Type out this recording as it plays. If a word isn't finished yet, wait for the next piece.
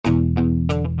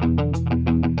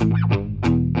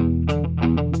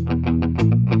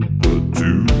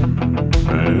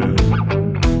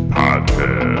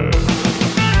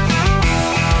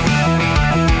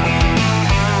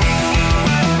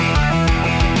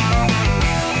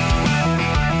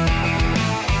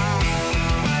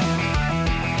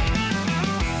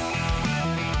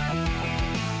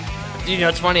You know,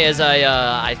 it's funny as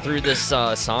I threw this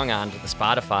song onto the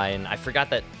Spotify, and I forgot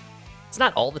that it's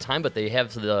not all the time, but they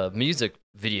have the music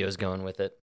videos going with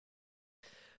it.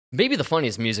 Maybe the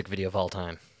funniest music video of all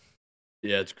time.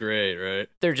 Yeah, it's great, right?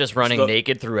 They're just running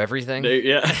naked through everything.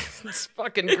 Yeah. It's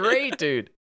fucking great, dude.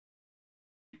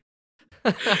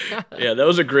 Yeah, that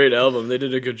was a great album. They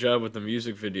did a good job with the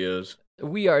music videos.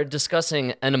 We are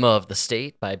discussing Enema of the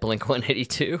State by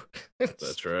Blink-182.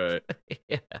 That's right.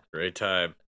 Yeah. Great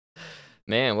time.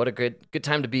 Man, what a good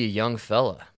time to be a young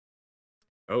fella.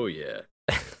 Oh, yeah.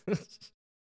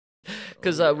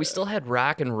 Because we still had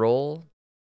rock and roll,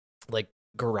 like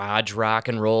garage rock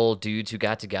and roll dudes who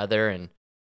got together and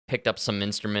picked up some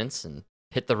instruments and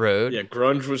hit the road. Yeah,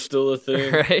 grunge was still a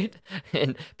thing. Right?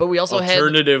 But we also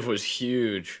Alternative was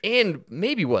huge. And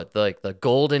maybe what, like the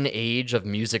golden age of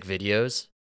music videos?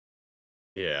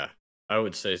 Yeah, I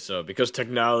would say so. Because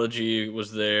technology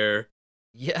was there.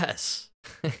 Yes.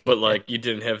 But, like, you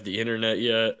didn't have the internet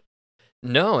yet.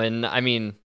 No, and I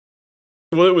mean...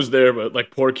 Well, it was there, but, like,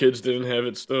 poor kids didn't have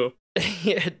it still.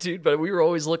 Yeah, dude, but we were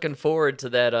always looking forward to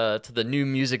that, to the new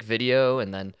music video,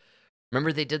 and then...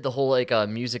 Remember they did the whole, like,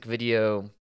 music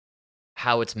video,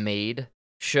 how it's made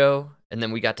show, and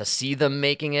then we got to see them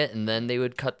making it, and then they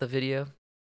would cut the video?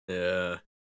 Yeah.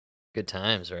 Good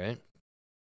times, right?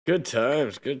 Good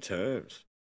times, good times.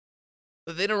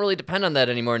 But they don't really depend on that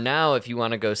anymore. Now, if you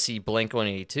want to go see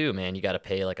Blink-182, man, you got to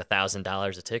pay like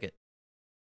 $1,000 a ticket.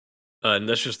 And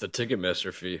that's just the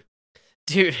Ticketmaster fee.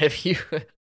 Dude, have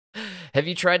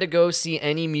you tried to go see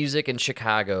any music in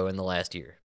Chicago in the last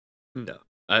year? No.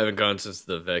 I haven't gone since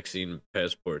the vaccine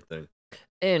passport thing.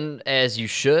 And as you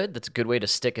should, that's a good way to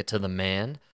stick it to the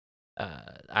man.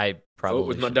 I probably vote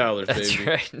with my dollars, that's baby.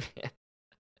 Right, man.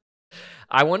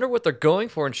 I wonder what they're going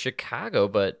for in Chicago,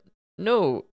 but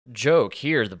no joke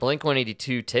here. The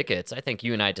Blink-182 tickets, I think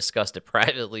you and I discussed it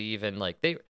privately even, like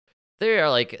they are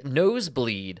like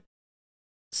nosebleed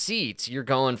seats. You're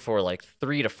going for like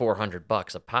 $300 to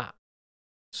 $400 a pop.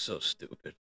 So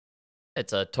stupid.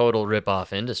 It's a total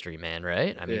rip-off industry, man,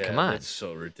 right? I mean, come on. It's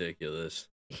so ridiculous.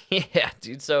 Yeah,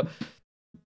 dude. So,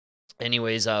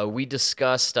 anyways, we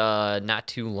discussed not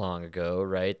too long ago,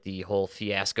 right? The whole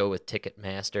fiasco with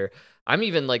Ticketmaster. I'm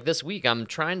even like this week, I'm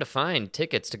trying to find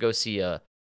tickets to go see a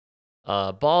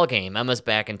ball game. Emma's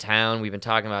back in town. We've been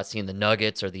talking about seeing the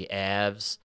Nuggets or the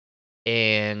Avs,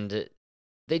 and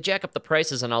they jack up the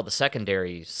prices on all the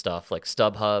secondary stuff like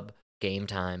StubHub, Game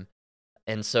Time.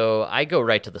 And so I go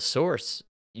right to the source.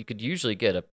 You could usually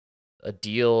get a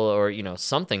deal or, you know,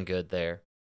 something good there.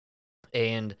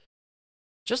 And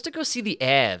just to go see the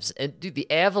Avs, and dude, the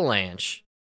Avalanche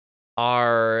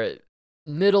are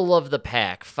middle of the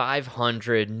pack,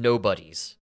 500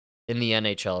 nobodies in the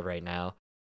NHL right now.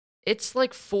 It's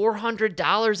like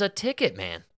 $400 a ticket,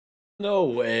 man. No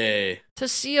way. To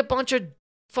see a bunch of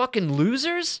fucking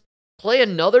losers play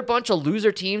another bunch of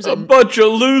loser teams. A bunch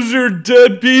of loser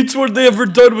deadbeats. What have they ever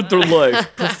done with their life?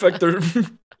 Perfect their...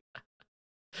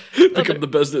 Become the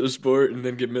best at a sport and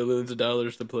then get millions of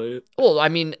dollars to play it. Well, I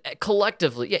mean,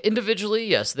 collectively, yeah, individually,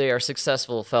 yes, they are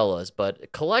successful fellas,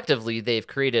 but collectively, they've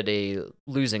created a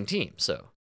losing team, so.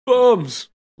 Bums.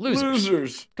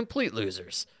 Losers. Complete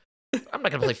losers. I'm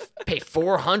not going to pay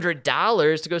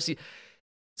 $400 to go see.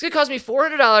 It's going to cost me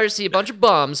 $400 to see a bunch of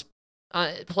bums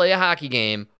play a hockey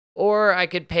game, or I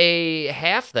could pay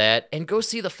half that and go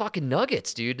see the fucking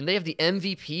Nuggets, dude, and they have the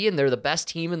MVP and they're the best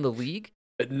team in the league.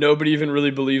 Nobody even really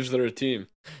believes they're a team.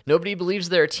 Nobody believes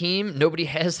they're a team. Nobody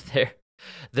has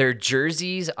their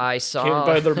jerseys. I saw. Can't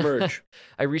buy their merch.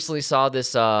 I recently saw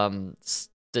this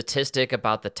statistic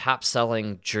about the top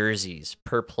selling jerseys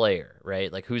per player,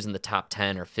 right? Like who's in the top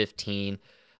 10 or 15.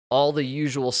 All the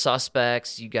usual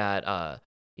suspects. You got,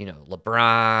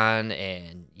 LeBron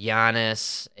and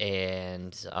Giannis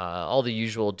and all the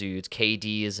usual dudes.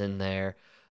 KD is in there.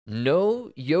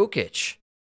 No Jokic.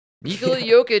 Nikola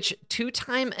Jokic,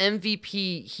 2-time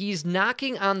MVP, he's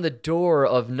knocking on the door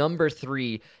of number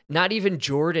 3. Not even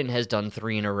Jordan has done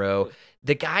 3 in a row.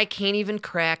 The guy can't even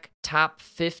crack top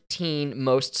 15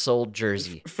 most sold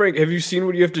jersey. Frank, have you seen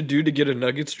what you have to do to get a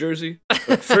Nuggets jersey?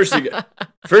 First, you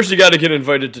got to get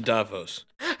invited to Davos.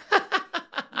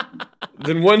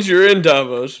 Then once you're in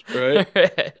Davos,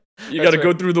 right? You got to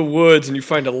go through the woods and you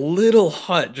find a little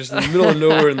hut just in the middle of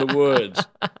nowhere in the woods.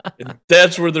 And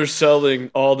that's where they're selling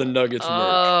all the Nuggets merch.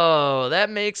 Oh, that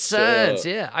makes sense.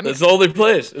 Yeah. I mean, that's all they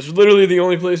place. It's literally the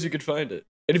only place you could find it.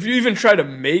 And if you even try to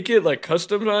make it, like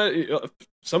custom,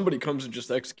 somebody comes and just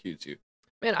executes you.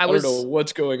 Man, I don't know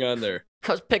what's going on there.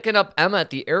 I was picking up Emma at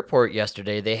the airport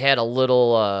yesterday. They had a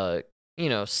little,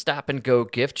 stop and go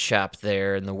gift shop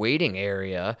there in the waiting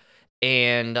area.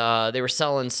 and they were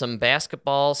selling some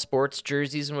basketball, sports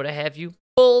jerseys, and what have you.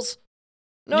 Bulls.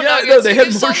 No, Nuggets. They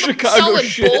had more Chicago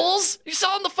shit. Bulls? You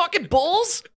selling the fucking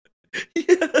Bulls?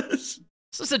 Yes.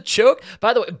 This is a joke.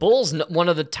 By the way, Bulls, one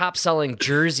of the top-selling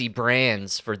jersey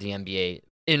brands for the NBA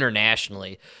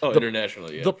internationally. Oh,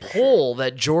 internationally, yeah. The pull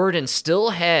that Jordan still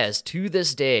has to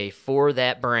this day for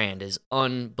that brand is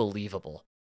unbelievable.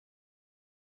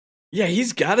 Yeah,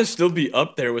 he's got to still be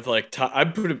up there with like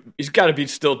top. He's got to be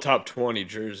still top 20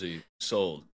 jersey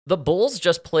sold. The Bulls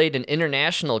just played an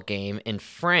international game in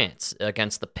France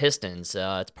against the Pistons.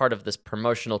 It's part of this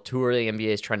promotional tour. The NBA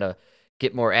is trying to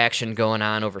get more action going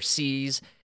on overseas.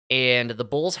 And the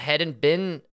Bulls hadn't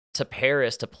been to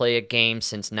Paris to play a game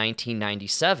since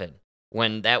 1997,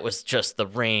 when that was just the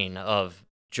reign of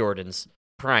Jordan's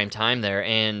prime time there.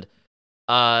 And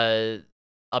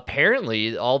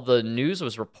apparently all the news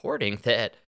was reporting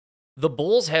that the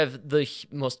Bulls have the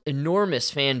most enormous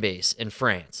fan base in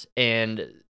France,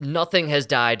 and nothing has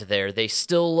died there. They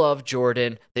still love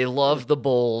Jordan. They love the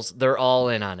Bulls. They're all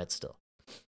in on it still.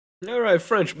 All right,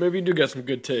 French. Maybe you do got some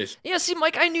good taste. Yeah, see,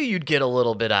 Mike, I knew you'd get a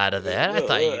little bit out of that. I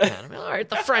thought you'd kind of, all right,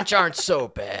 the French aren't so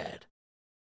bad.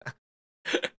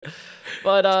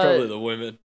 But it's probably the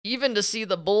women. Even to see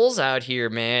the Bulls out here,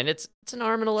 man, it's an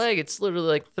arm and a leg. It's literally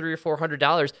like $300 or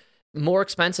 $400. More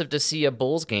expensive to see a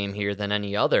Bulls game here than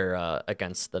any other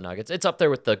against the Nuggets. It's up there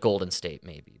with the Golden State,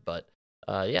 maybe. But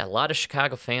yeah, a lot of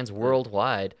Chicago fans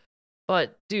worldwide.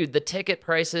 But dude, the ticket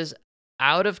prices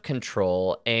out of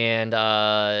control, and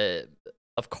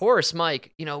of course,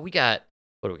 Mike, you know, we got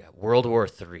World War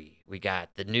III. We got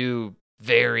the new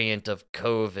variant of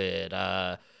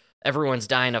COVID. Everyone's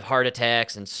dying of heart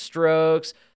attacks and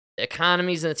strokes.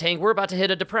 Economy's in the tank. We're about to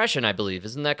hit a depression, I believe.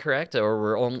 Isn't that correct? Or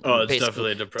we're only it's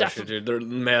definitely a depression, dude. They're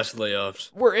mass layoffs.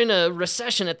 We're in a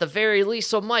recession at the very least.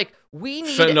 So, Mike, we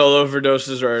need fentanyl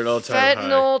overdoses are at all-time high.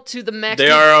 Fentanyl to the max.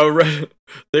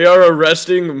 They are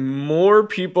arresting more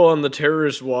people on the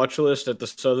terrorist watch list at the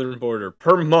southern border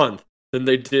per month than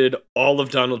they did all of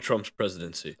Donald Trump's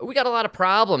presidency. We got a lot of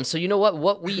problems. So you know what?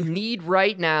 What we need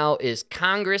right now is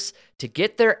Congress to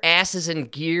get their asses in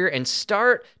gear and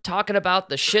start talking about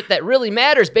the shit that really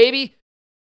matters, baby.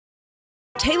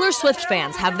 Taylor Swift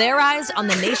fans have their eyes on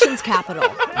the nation's capital.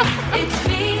 It's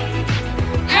me.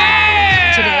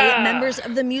 Today, members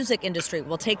of the music industry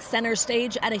will take center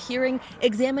stage at a hearing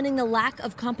examining the lack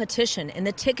of competition in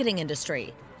the ticketing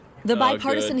industry. The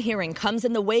bipartisan hearing comes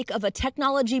in the wake of a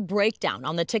technology breakdown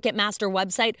on the Ticketmaster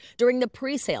website during the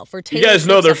pre-sale for Taylor Swift's You guys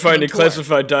know they're finding tour.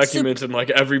 classified documents in like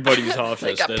everybody's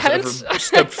office that's ever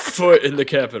stepped foot in the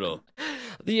Capitol.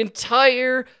 The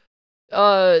entirety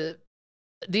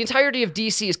of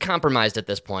DC is compromised at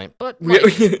this point, but Mike,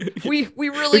 we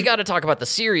really got to talk about the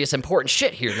serious, important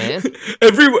shit here, man.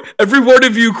 Every one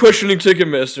of you questioning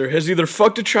Ticketmaster has either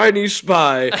fucked a Chinese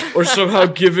spy or somehow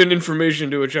given information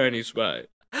to a Chinese spy.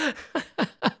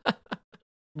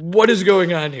 What is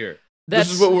going on here? This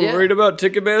is what we're worried about,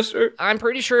 Ticketmaster? I'm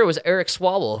pretty sure it was Eric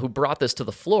Swalwell who brought this to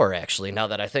the floor, actually, now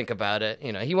that I think about it.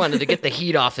 You know, he wanted to get the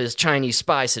heat off his Chinese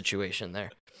spy situation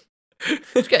there.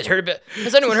 You guys heard about?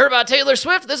 Has anyone heard about Taylor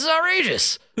Swift? This is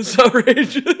outrageous. It's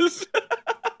outrageous.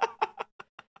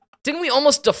 Didn't we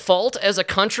almost default as a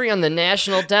country on the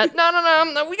national debt?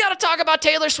 No. We got to talk about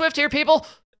Taylor Swift here, people.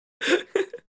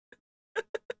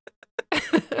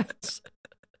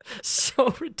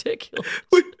 So ridiculous.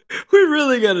 We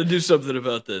really got to do something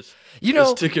about this. You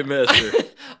know, this Ticketmaster.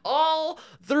 All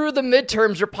through the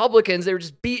midterms, Republicans, they were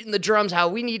just beating the drums how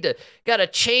we got to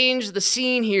change the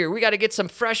scene here. We got to get some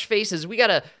fresh faces. We got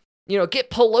to, get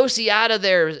Pelosi out of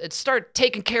there and start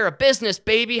taking care of business,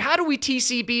 baby. How do we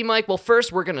TCB, Mike? Well,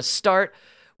 first, we're going to start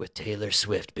with Taylor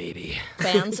Swift, baby.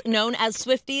 Fans, known as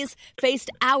Swifties, faced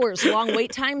hours-long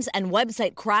wait times and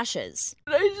website crashes.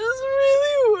 I just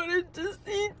really wanted to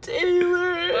see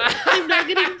Taylor. I'm not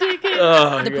getting tickets.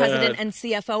 The president and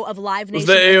CFO of Live Nation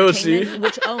Entertainment,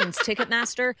 which owns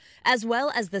Ticketmaster, as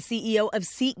well as the CEO of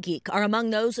SeatGeek, are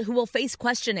among those who will face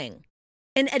questioning.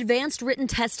 In advanced written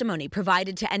testimony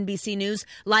provided to NBC News,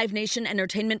 Live Nation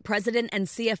Entertainment president and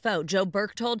CFO Joe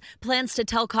Berchtold plans to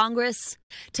tell Congress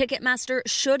Ticketmaster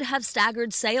should have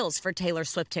staggered sales for Taylor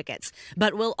Swift tickets,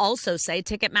 but will also say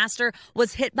Ticketmaster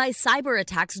was hit by cyber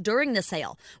attacks during the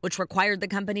sale, which required the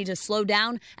company to slow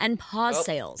down and pause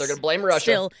sales. They're going to blame Russia.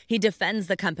 Still, he defends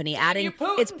the company, adding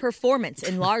its performance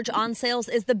in large on-sales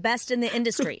is the best in the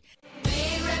industry.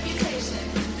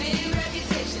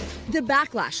 The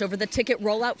backlash over the ticket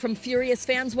rollout from furious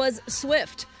fans was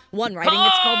swift. One writing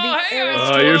it's called the Eras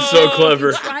Oh, Tour. you're so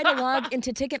clever. Try to log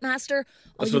into Ticketmaster.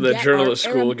 That's what that journalist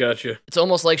school got you. It's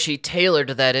almost like she tailored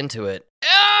that into it.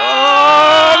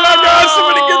 Oh my God!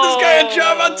 Somebody get this guy a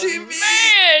job on TV.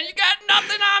 Man, you got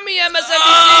nothing on me,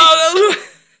 MSNBC.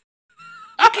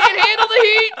 You can't handle the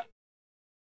heat.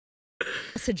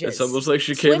 Messages. It's almost like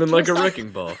she came in like a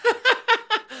wrecking ball.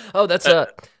 Oh, that's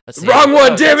Wrong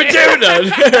one! Damn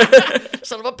it!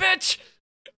 Son of a bitch!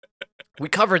 We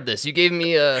covered this. You gave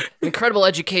me an incredible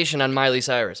education on Miley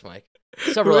Cyrus, Mike.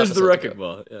 Who is the wrecking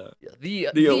ball? Yeah.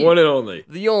 The one and only.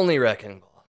 The only wrecking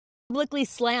ball. Publicly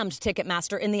slammed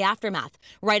Ticketmaster in the aftermath,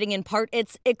 writing in part,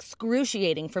 "It's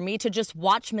excruciating for me to just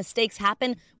watch mistakes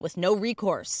happen with no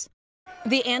recourse."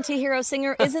 The anti-hero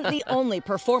singer isn't the only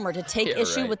performer to take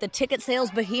issue with the ticket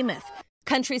sales behemoth.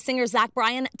 Country singer Zach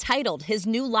Bryan titled his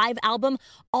new live album,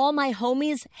 "All My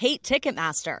Homies Hate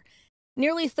Ticketmaster."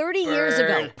 Nearly 30 years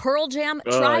ago, Pearl Jam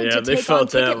tried to take on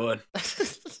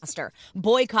Ticketmaster,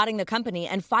 boycotting the company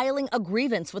and filing a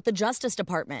grievance with the Justice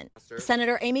Department.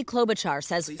 Senator Amy Klobuchar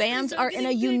says fans are in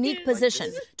a unique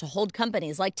position to hold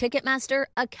companies like Ticketmaster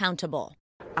accountable.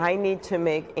 I need to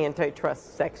make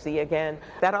antitrust sexy again.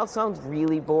 That all sounds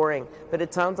really boring, but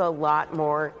it sounds a lot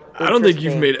more I don't think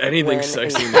you've made anything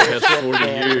sexy in the past 40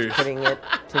 years. Putting it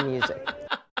to music.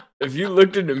 If you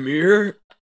looked in the mirror...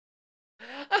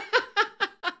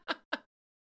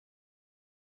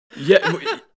 Yeah,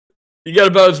 you got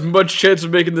about as much chance of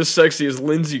making this sexy as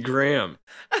Lindsey Graham.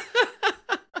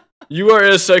 You are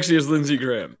as sexy as Lindsey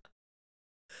Graham.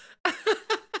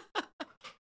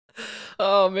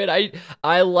 Oh man,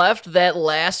 I left that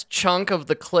last chunk of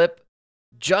the clip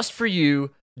just for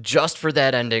you, just for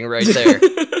that ending right there.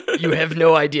 You have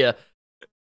no idea.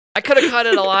 I could have cut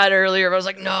it a lot earlier, but I was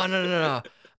like, no.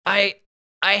 I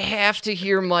have to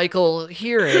hear Michael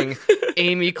hearing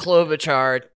Amy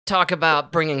Klobuchar talk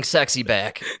about bringing sexy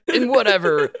back in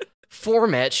whatever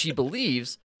format she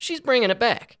believes she's bringing it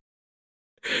back.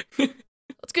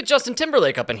 Let's get Justin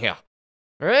Timberlake up in here.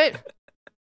 All right?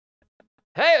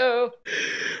 Hey-oh.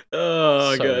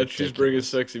 Oh, God, ridiculous. She's bringing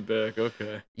sexy back.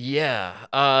 Okay. Yeah.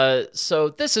 So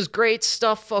this is great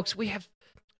stuff, folks. We have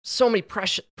so many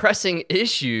pressing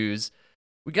issues.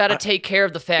 We got to take care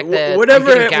of the fact that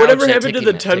whatever happened to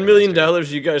the $10 million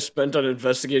you guys spent on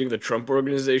investigating the Trump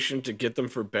organization to get them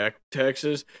for back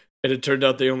taxes, and it turned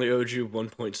out they only owed you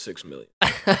 $1.6 million.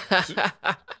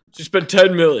 She spent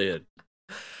 $10 million.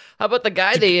 How about the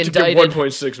guy they indicted? To get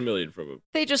 $1.6 million from him.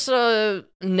 They just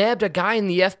nabbed a guy in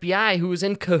the FBI who was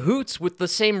in cahoots with the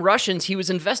same Russians he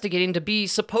was investigating to be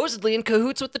supposedly in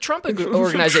cahoots with the Trump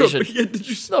organization. Yeah,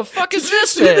 the fuck is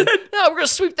this, man? No, we're gonna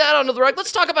sweep that under the rug.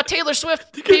 Let's talk about Taylor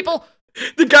Swift, people.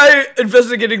 The guy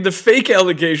investigating the fake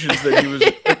allegations that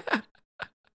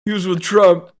he was with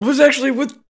Trump was actually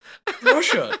with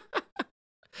Russia.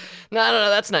 No,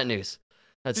 that's not news.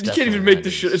 You can't even make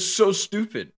this shit. It's so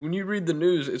stupid. When you read the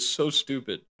news, it's so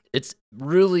stupid. It's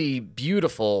really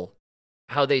beautiful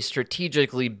how they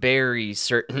strategically bury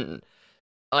certain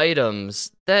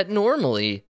items that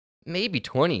normally, maybe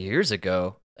 20 years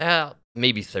ago,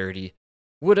 maybe 30,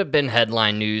 would have been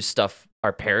headline news stuff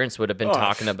our parents would have been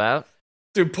talking about.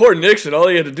 Dude, poor Nixon. All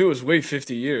he had to do was wait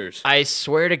 50 years. I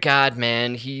swear to God,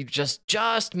 man, he just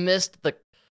missed the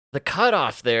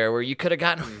cutoff there where you could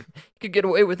have you could get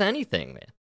away with anything, man.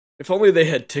 If only they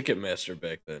had Ticketmaster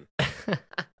back then.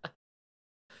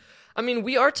 I mean,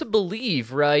 we are to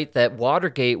believe, right, that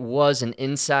Watergate was an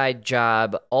inside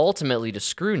job ultimately to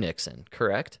screw Nixon,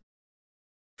 correct?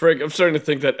 Frank, I'm starting to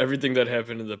think that everything that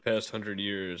happened in the past 100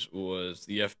 years was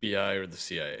the FBI or the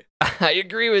CIA. I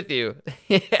agree with you.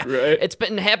 Yeah. Right? It's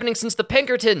been happening since the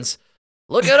Pinkertons.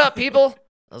 Look it up, people.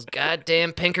 Those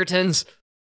goddamn Pinkertons.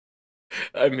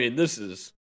 I mean, this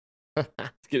is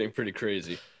it's getting pretty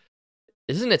crazy.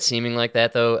 Isn't it seeming like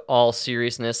that, though, all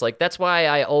seriousness? Like, that's why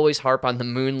I always harp on the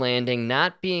moon landing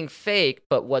not being fake,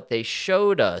 but what they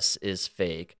showed us is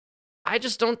fake. I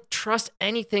just don't trust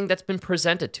anything that's been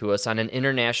presented to us on an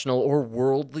international or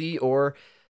worldly or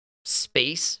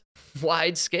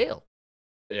space-wide scale.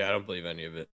 Yeah, I don't believe any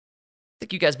of it. I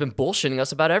think you guys have been bullshitting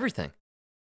us about everything.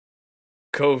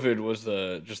 COVID was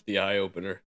just the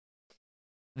eye-opener.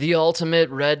 The ultimate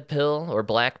red pill, or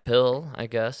black pill, I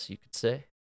guess you could say.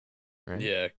 Right?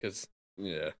 Yeah, because,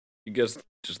 you guys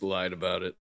just lied about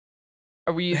it.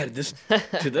 Are we... Man,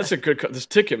 dude, that's a good... This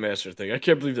Ticketmaster thing, I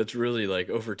can't believe that's really,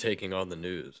 overtaking on the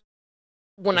news.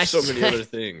 There's so many other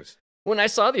things. When I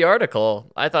saw the article,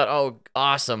 I thought, oh,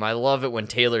 awesome, I love it when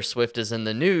Taylor Swift is in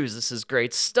the news. This is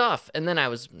great stuff. And then I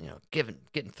was,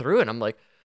 getting through it, I'm like,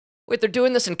 wait, they're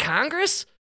doing this in Congress?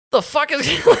 The fuck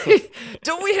is like,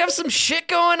 don't we have some shit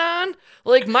going on?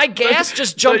 Like my gas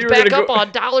just jumped back up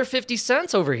on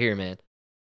 $1.50 over here, man.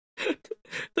 I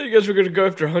thought you guys were gonna go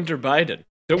after Hunter Biden.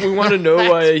 Don't we want to know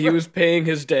why he was paying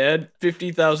his dad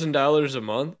 $50,000 a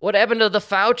month? What happened to the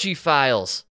Fauci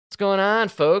files? What's going on,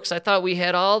 folks? I thought we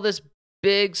had all this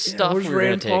big stuff we were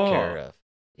gonna take care of.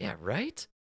 Yeah, right?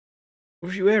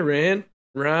 Where's you at,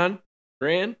 Ron?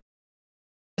 Ran?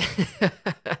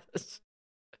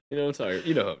 You know what I'm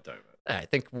talking about. I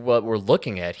think what we're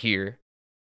looking at here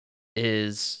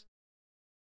is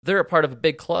they're a part of a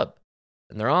big club,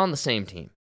 and they're all on the same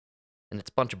team, and it's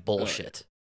a bunch of bullshit.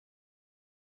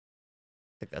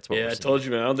 I think that's what we're seeing. I told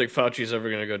you, man. I don't think Fauci's ever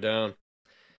going to go down.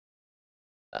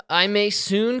 I may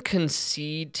soon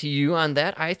concede to you on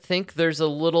that. I think there's a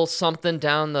little something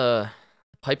down the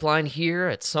pipeline here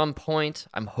at some point.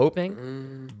 I'm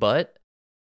hoping, but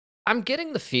I'm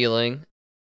getting the feeling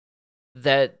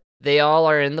that they all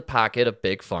are in the pocket of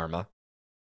Big Pharma,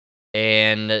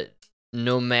 and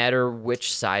no matter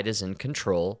which side is in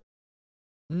control,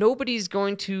 nobody's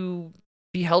going to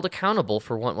be held accountable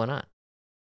for what went on.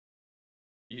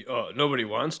 Nobody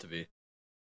wants to be.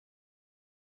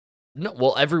 No,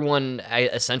 well, everyone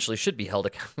essentially should be held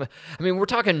accountable. I mean, we're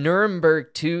talking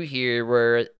Nuremberg 2 here,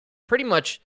 where pretty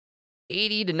much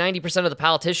 80 to 90% of the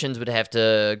politicians would have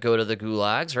to go to the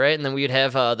gulags, right? And then we'd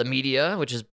have the media,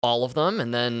 which is all of them,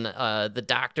 and then the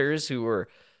doctors who were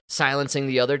silencing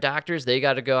the other doctors, they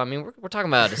got to go. I mean, we're talking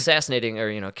about assassinating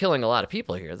or, killing a lot of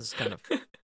people here. This is kind of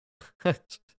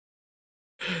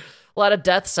a lot of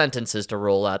death sentences to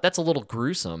roll out. That's a little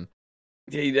gruesome.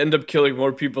 Yeah, you'd end up killing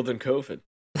more people than COVID.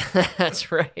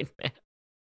 That's right, man.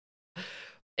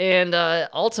 And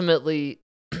ultimately,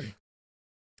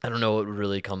 I don't know what would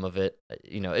really come of it.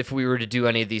 If we were to do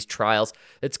any of these trials,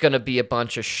 it's going to be a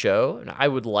bunch of show. And I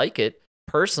would like it,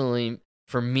 personally,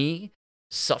 for me,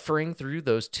 suffering through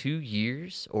those 2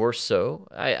 years or so.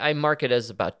 I mark it as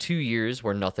about 2 years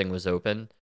where nothing was open.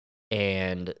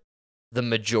 And the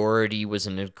majority was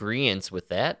in agreement with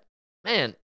that.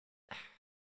 Man,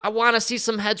 I want to see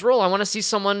some heads roll. I want to see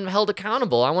someone held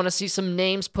accountable. I want to see some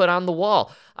names put on the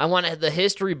wall. I want the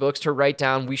history books to write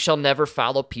down, we shall never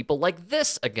follow people like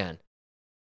this again.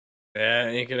 Yeah,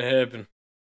 ain't gonna happen.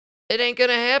 It ain't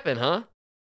gonna happen, huh?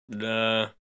 Nah.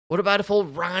 What about if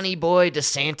old Ronnie boy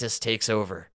DeSantis takes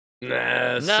over?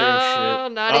 Nah, same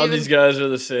shit. Not all even, these guys are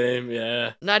the same,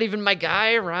 yeah. Not even my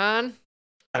guy, Ron.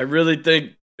 I really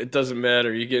think it doesn't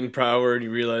matter. You get in power and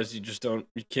you realize you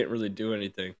can't really do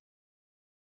anything.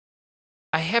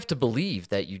 I have to believe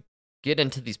that you get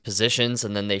into these positions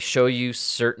and then they show you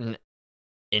certain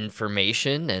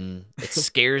information and it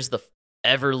scares the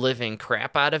ever-living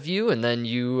crap out of you, and then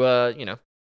you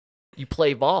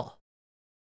play ball.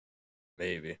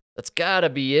 Maybe. That's gotta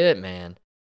be it, man.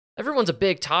 Everyone's a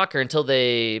big talker until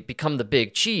they become the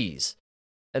big cheese.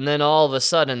 And then all of a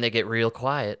sudden they get real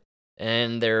quiet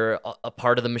and they're a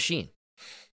part of the machine.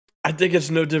 I think it's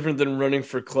no different than running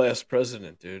for class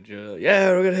president, dude. You're like,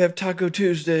 yeah, we're going to have Taco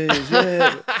Tuesdays,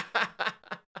 yeah.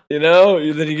 Then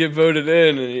you get voted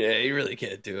in, and you really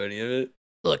can't do any of it.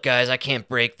 Look, guys, I can't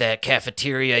break that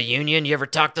cafeteria union. You ever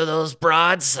talk to those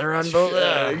broads? They're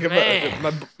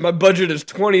unbelievable. My budget is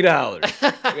 $20.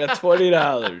 I got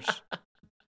 $20.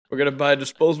 We're going to buy a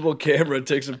disposable camera and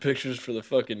take some pictures for the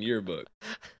fucking yearbook.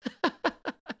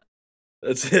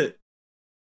 That's it.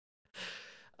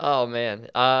 Oh, man.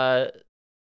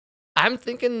 I'm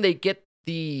thinking they get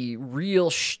the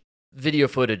real video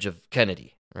footage of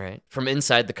Kennedy, right? From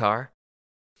inside the car.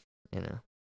 The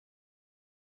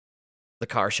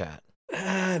car shot.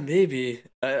 Maybe.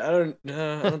 I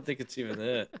don't think it's even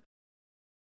that.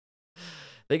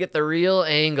 They get the real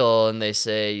angle and they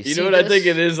say, you know what this? I think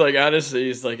it is, like, honestly,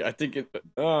 is like, I think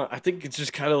it's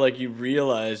just kind of like you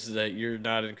realize that you're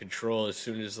not in control as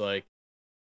soon as, like,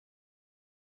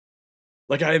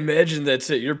 I imagine that's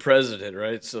it. You're president,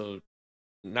 right? So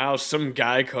now some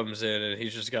guy comes in and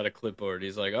he's just got a clipboard.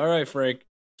 He's like, all right, Frank.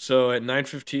 So at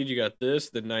 9:15 you got this.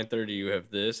 Then 9:30 you have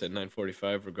this. At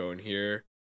 9:45 we're going here.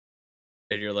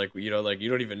 And you're like, you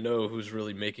don't even know who's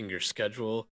really making your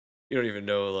schedule. You don't even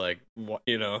know, like, what,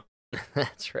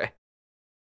 That's right.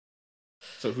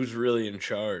 So who's really in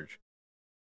charge?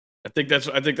 I think that's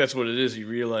what it is. You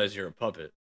realize you're a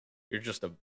puppet. You're just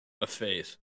a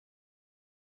face.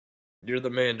 You're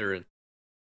the Mandarin.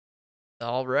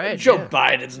 All right. Joe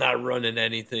Biden's not running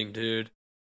anything, dude.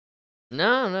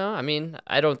 No. I mean,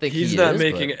 I don't think he's not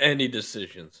making any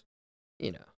decisions.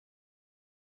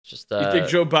 Just you think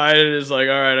Joe Biden is like,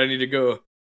 all right, I need to go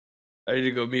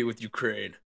meet with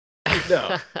Ukraine.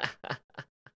 No.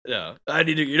 No. I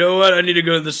need to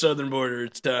go to the southern border.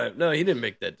 It's time. No, he didn't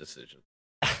make that decision.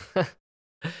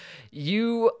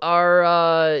 You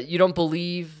are, you don't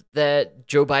believe that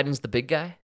Joe Biden's the big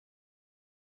guy?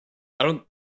 I don't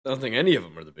think any of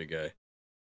them are the big guy.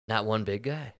 Not one big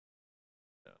guy?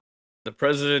 No. The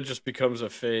president just becomes a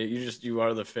face. You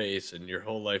are the face, and your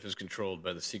whole life is controlled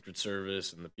by the Secret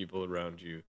Service and the people around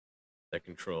you that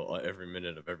control every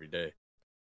minute of every day.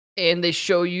 And they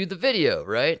show you the video,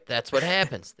 right? That's what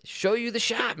happens. They show you the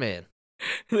shot, man.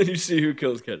 And then you see who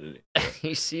killed Kennedy.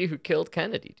 You see who killed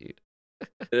Kennedy, dude.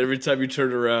 And every time you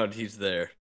turn around, he's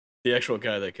there. The actual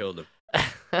guy that killed him.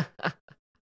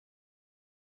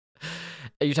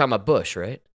 You're talking about Bush,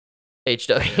 right?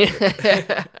 HW.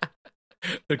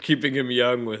 They're keeping him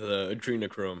young with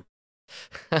adrenochrome.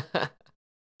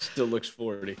 Still looks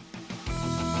 40.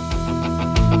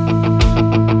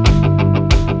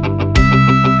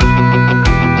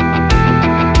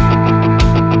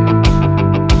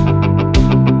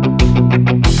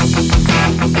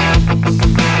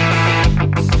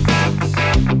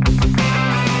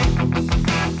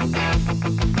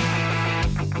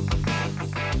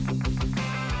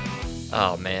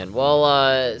 Oh, man.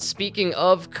 Well, speaking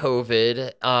of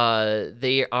COVID,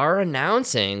 they are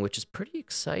announcing, which is pretty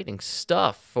exciting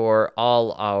stuff for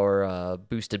all our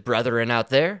boosted brethren out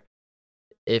there.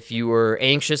 If you were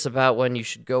anxious about when you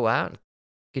should go out and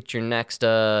get your next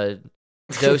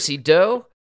do-si-do,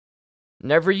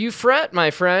 never you fret,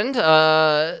 my friend.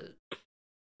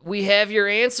 We have your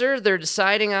answer. They're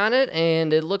deciding on it,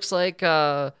 and it looks like,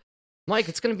 Mike,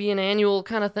 it's going to be an annual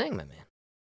kind of thing, my man.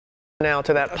 Now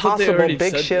to that possible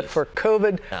big shift for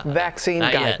COVID vaccine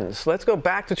guidance. Let's go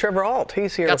back to Trevor Ault.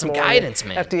 He's here with more guidance,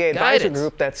 man. FDA advisory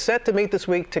group that's set to meet this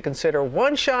week to consider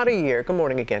one shot a year. Good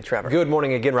morning again, Trevor. Good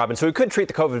morning again, Robin. So we could treat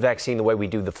the COVID vaccine the way we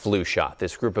do the flu shot.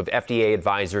 This group of FDA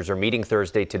advisors are meeting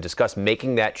Thursday to discuss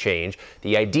making that change.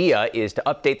 The idea is to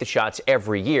update the shots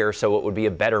every year so it would be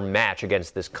a better match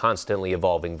against this constantly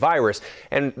evolving virus.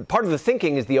 And part of the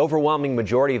thinking is the overwhelming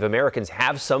majority of Americans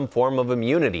have some form of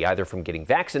immunity, either from getting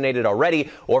vaccinated already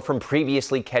or from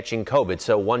previously catching COVID.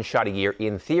 So one shot a year,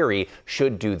 in theory,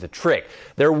 should do the trick.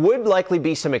 There would likely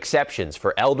be some exceptions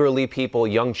for elderly people,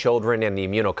 young children, and the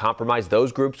immunocompromised.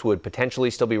 Those groups would potentially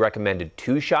still be recommended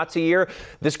 2 shots a year.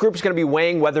 This group is going to be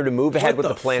weighing whether to move ahead with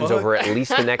the plans over at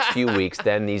least the next few weeks.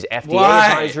 Then these FDA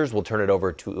advisors will turn it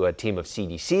over to a team of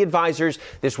CDC advisors.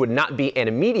 This would not be an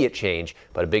immediate change,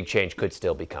 but a big change could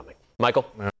still be coming. Michael?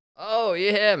 Oh,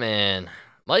 yeah, man.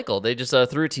 Michael, they just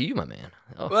threw it to you, my man.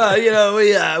 Oh.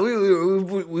 Well,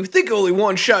 we think only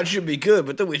one shot should be good,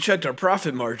 but then we checked our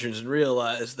profit margins and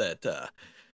realized that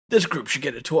this group should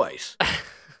get it twice.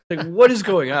 Like, what is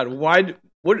going on?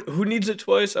 Who needs it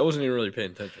twice? I wasn't even really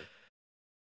paying attention.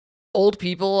 Old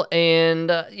people and,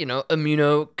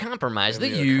 immunocompromised. The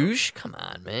huge. Come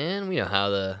on, man. We know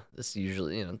how this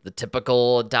usually, the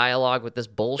typical dialogue with this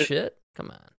bullshit.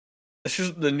 Come on. It's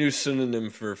just the new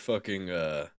synonym for fucking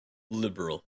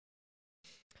liberal.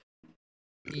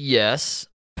 Yes,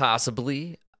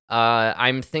 possibly.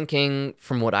 I'm thinking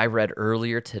from what I read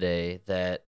earlier today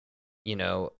that,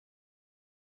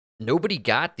 nobody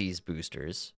got these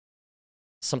boosters.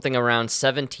 Something around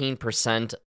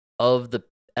 17% of the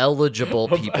eligible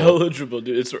people. Eligible,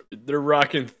 dude. They're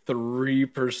rocking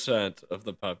 3% of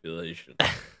the population.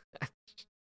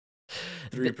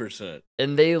 3%.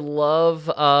 And they love,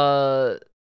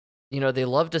 they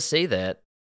love to say that,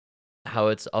 how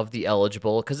it's of the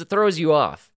eligible, because it throws you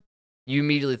off. You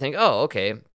immediately think, oh,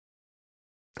 okay,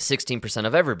 16%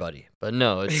 of everybody. But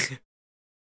no, it's...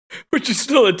 Which is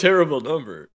still a terrible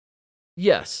number.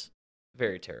 Yes,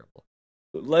 very terrible.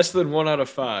 Less than 1 out of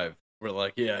 5. We're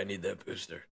like, yeah, I need that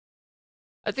booster.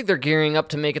 I think they're gearing up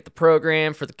to make it the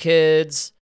program for the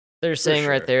kids. They're saying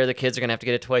right there the kids are going to have to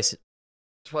get it twice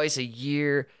a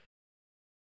year.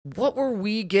 What were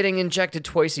we getting injected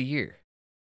twice a year?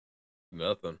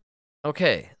 Nothing.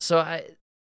 Okay, so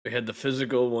we had the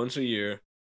physical once a year.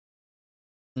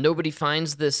 Nobody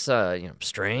finds this,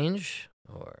 strange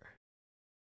or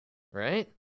right?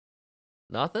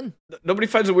 Nothing. Nobody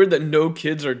finds it weird that no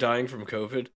kids are dying from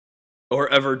COVID, or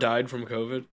ever died from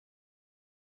COVID.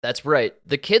 That's right.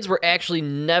 The kids were actually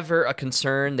never a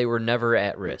concern. They were never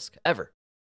at risk ever.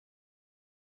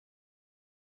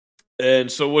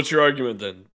 And so, what's your argument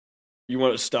then? You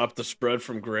want to stop the spread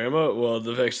from grandma? Well,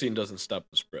 the vaccine doesn't stop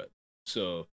the spread.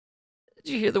 So,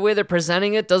 did you hear the way they're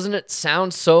presenting it? Doesn't it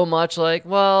sound so much like,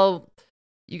 well,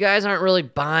 you guys aren't really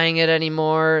buying it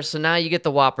anymore, so now you get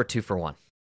the Whopper 2 for $1.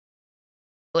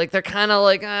 Like, they're kind of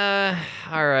like,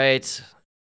 all right.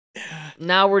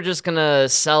 Now we're just going to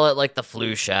sell it like the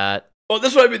flu shot. Well,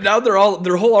 that's what I mean. Now their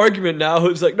whole argument now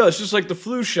is like, no, it's just like the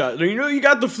flu shot. You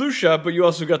got the flu shot, but you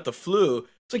also got the flu.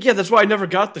 It's like, yeah, that's why I never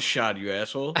got the shot, you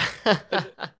asshole.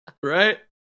 Right?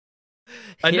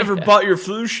 I never bought your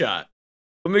flu shot.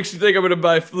 What makes you think I'm going to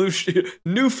buy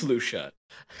new flu shot?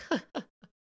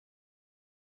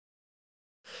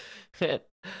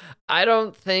 I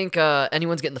don't think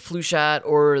anyone's getting the flu shot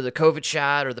or the COVID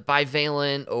shot or the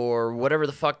bivalent or whatever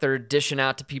the fuck they're dishing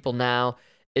out to people now.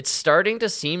 It's starting to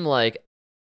seem like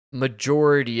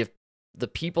majority of the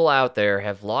people out there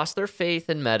have lost their faith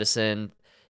in medicine.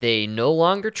 They no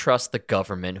longer trust the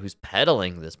government who's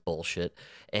peddling this bullshit.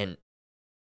 And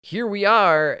here we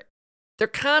are. They're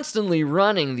constantly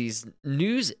running these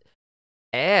news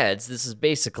ads. This is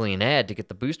basically an ad to get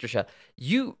the booster shot.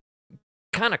 You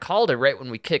kind of called it right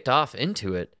when we kicked off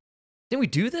into it. Didn't we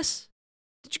do this?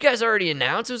 Did you guys already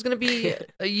announce it was going to be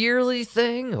a yearly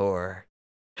thing, or?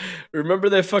 Remember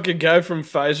that fucking guy from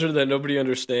Pfizer that nobody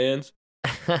understands?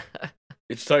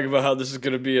 It's talking about how this is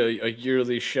going to be a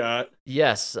yearly shot.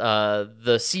 Yes,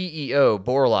 the CEO,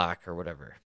 Borlaug, or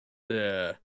whatever.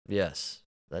 Yeah. Yes,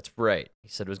 that's right. He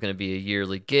said it was going to be a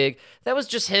yearly gig. That was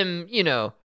just him,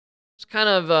 just kind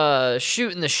of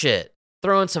shooting the shit.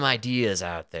 Throwing some ideas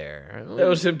out there. That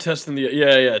was him testing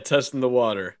testing the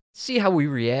water. See how we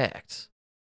react.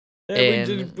 Yeah,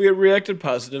 and we reacted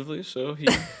positively, so he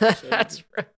that's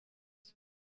right.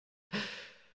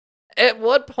 At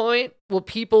what point will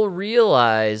people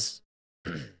realize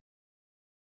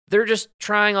they're just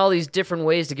trying all these different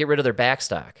ways to get rid of their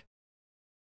backstock?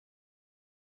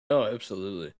 Oh,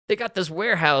 absolutely. They got this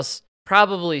warehouse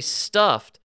probably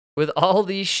stuffed with all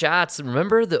these shots.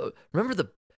 Remember the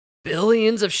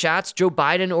billions of shots Joe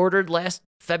Biden ordered last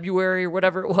February or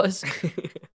whatever it was?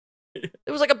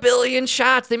 It was like 1 billion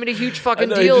shots. They made a huge fucking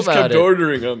deal about it. He just kept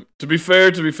ordering them. To be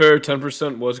fair,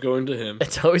 10% was going to him.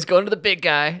 It's always going to the big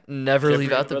guy. Never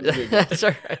leave out the big guy. That's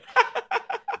all right.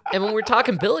 And when we're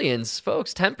talking billions,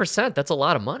 folks, 10%, that's a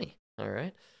lot of money. All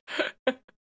right?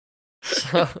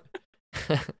 So,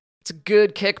 it's a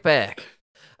good kickback.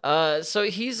 So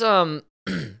he's,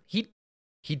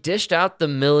 he dished out the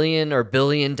 $1 million or $1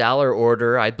 billion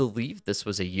order. I believe this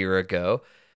was a year ago.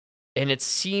 And it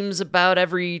seems about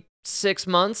every 6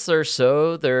 months or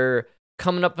so, they're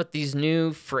coming up with these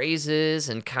new phrases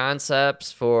and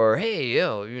concepts for, hey,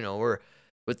 we're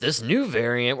with this new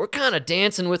variant, we're kind of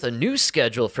dancing with a new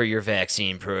schedule for your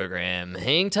vaccine program.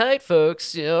 Hang tight,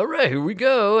 folks. All right, here we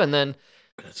go. And then...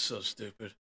 That's so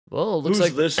stupid. Well, it looks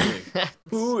Who's listening?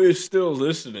 Who is still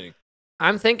listening?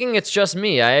 I'm thinking it's just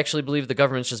me. I actually believe the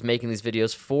government's just making these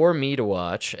videos for me to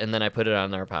watch, and then I put it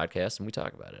on our podcast, and we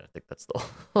talk about it. I think that's the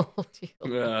whole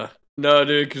deal. Yeah. No,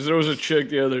 dude, because there was a chick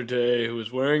the other day who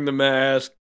was wearing the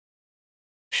mask.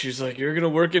 She's like, "You're going to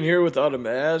work in here without a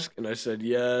mask?" And I said,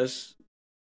 yes.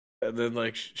 And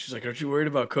then, she's like, "Aren't you worried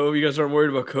about COVID? You guys aren't worried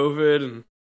about COVID?" And I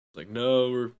was like, "No,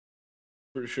 we're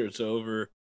pretty sure it's over."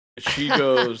 And she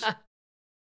goes...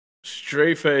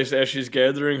 straight face as she's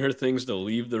gathering her things to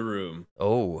leave the room.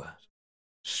 Oh.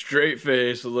 Straight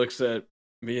face looks at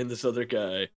me and this other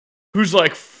guy who's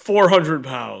like 400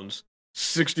 pounds,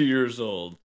 60 years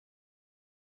old.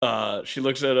 She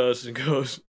looks at us and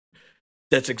goes,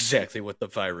 "That's exactly what the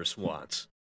virus wants.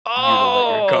 You to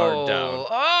let your guard down."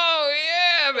 Oh,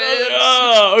 yeah, man.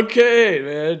 Oh, okay,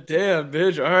 man. Damn,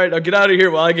 bitch. All right, I'll get out of here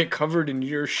while I get covered in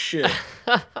your shit.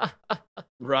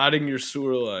 Rotting your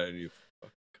sewer line, you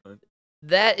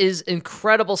That is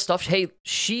incredible stuff. Hey,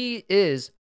 she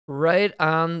is right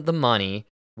on the money.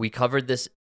 We covered this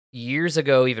years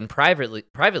ago, even privately.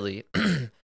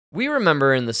 We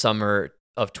remember in the summer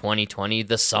of 2020,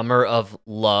 the summer of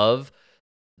love,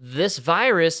 this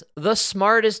virus, the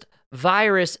smartest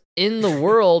virus in the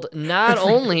world, not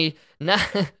only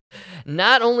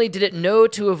did it know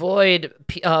to avoid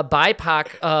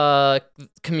BIPOC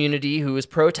community who was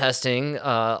protesting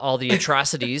all the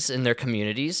atrocities in their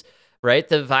communities, right?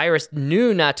 The virus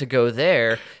knew not to go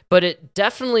there, but it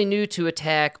definitely knew to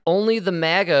attack only the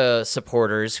MAGA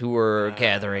supporters who were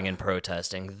gathering and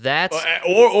protesting. That's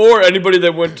or anybody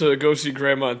that went to go see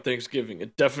grandma on Thanksgiving.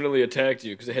 It definitely attacked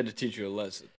you because it had to teach you a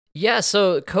lesson. Yeah,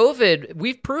 so COVID,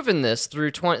 we've proven this through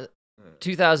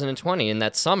 2020 in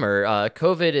that summer.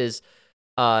 COVID is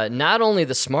not only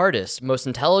the smartest, most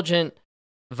intelligent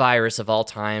virus of all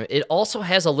time, it also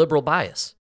has a liberal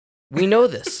bias. We know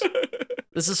this.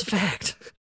 This is a fact.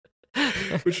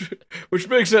 which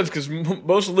makes sense because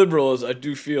most liberals, I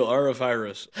do feel, are a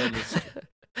virus on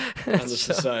the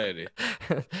society.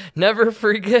 Never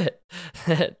forget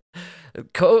that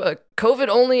COVID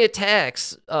only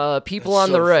attacks people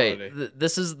on the right. Funny.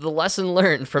 This is the lesson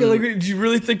learned from... do you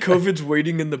really think COVID's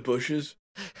waiting in the bushes?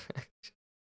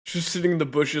 Just sitting in the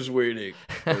bushes waiting.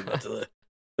 They're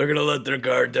going to let their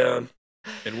guard down.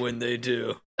 And when they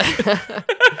do.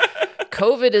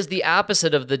 COVID is the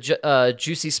opposite of the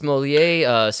Jussie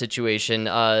Smollett situation.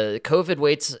 COVID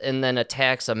waits and then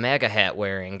attacks a MAGA hat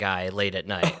wearing guy late at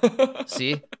night.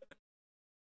 See?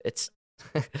 It's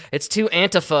two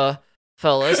Antifa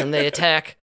fellas and they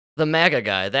attack the MAGA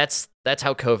guy. That's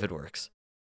how COVID works.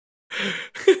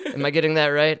 Am I getting that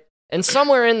right? And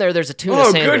somewhere in there's a tuna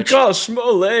sandwich. Oh, good call,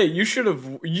 Smollett. You should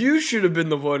have been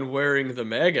the one wearing the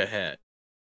MAGA hat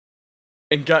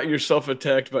and got yourself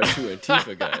attacked by two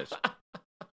Antifa guys.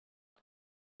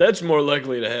 That's more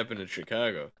likely to happen in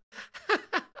Chicago.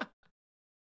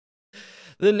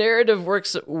 The narrative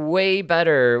works way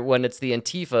better when it's the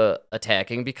Antifa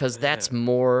attacking because that's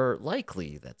more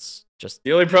likely. That's just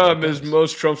the only problem is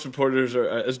most Trump supporters are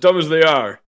as dumb as they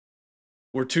are.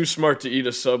 We're too smart to eat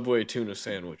a Subway tuna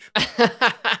sandwich. That's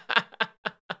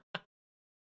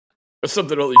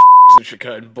something only in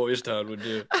Chicago and Boys Town would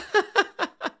do.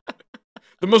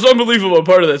 The most unbelievable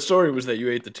part of that story was that you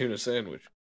ate the tuna sandwich.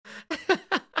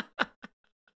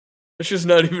 It's just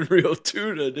not even real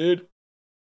tuna, dude.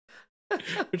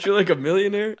 Aren't you like a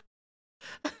millionaire?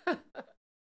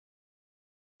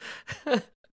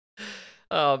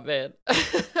 Oh, man.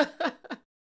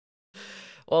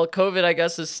 Well, COVID, I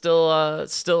guess, is still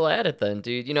at it then,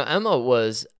 dude. You know, Emma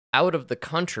was out of the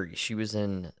country. She was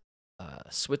in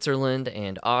Switzerland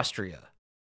and Austria,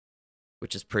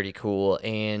 which is pretty cool.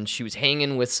 And she was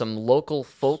hanging with some local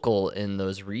focal in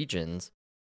those regions.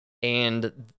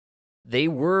 And they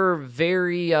were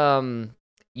very,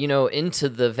 into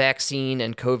the vaccine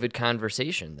and COVID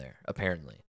conversation there,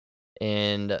 apparently.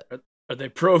 And are they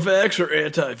pro-vax or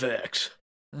anti-vax?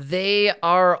 They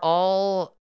are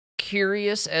all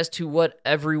curious as to what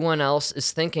everyone else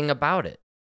is thinking about it.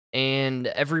 And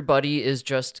everybody is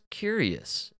just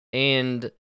curious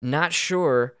and not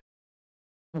sure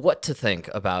what to think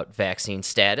about vaccine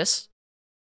status.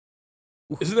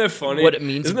 Isn't that funny? What it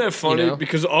means. Isn't that funny?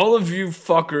 Because all of you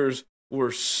fuckers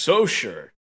were so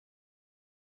sure.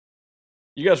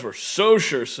 You guys were so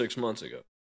sure 6 months ago.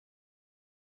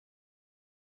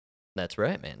 That's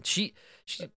right, man. She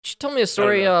told me a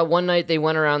story. One night they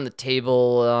went around the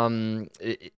table.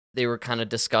 They were kind of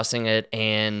discussing it,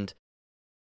 and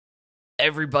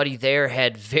everybody there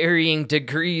had varying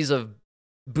degrees of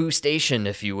boostation,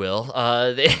 if you will.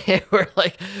 They were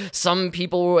like, some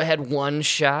people had 1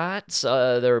 shot.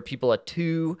 There were people at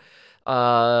 2.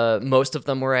 Most of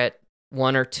them were at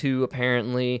 1 or 2,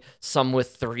 apparently. Some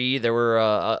with 3. There were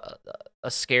a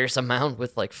scarce amount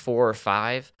with like 4 or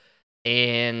 5.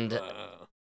 And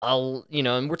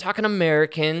and we're talking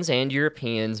Americans and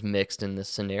Europeans mixed in this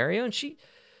scenario. And she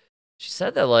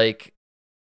said that, like,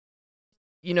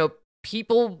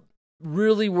 people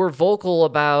really were vocal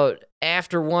about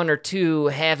after 1 or 2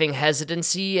 having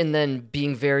hesitancy and then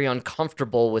being very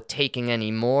uncomfortable with taking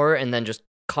any more and then just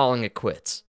calling it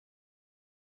quits.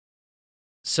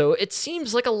 So it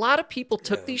seems like a lot of people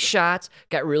took these shots,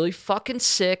 got really fucking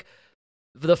sick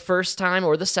the first time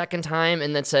or the second time,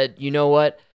 and then said, you know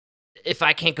what? If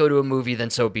I can't go to a movie, then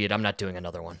so be it. I'm not doing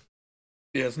another one.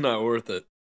 Yeah, it's not worth it.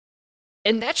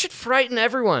 And that should frighten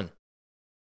everyone.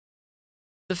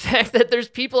 The fact that there's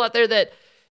people out there that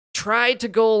tried to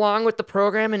go along with the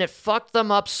program and it fucked them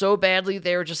up so badly,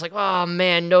 they were just like, oh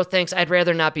man, no thanks. I'd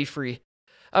rather not be free.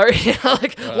 Or,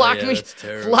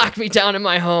 lock me down in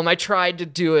my home. I tried to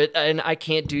do it, and I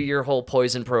can't do your whole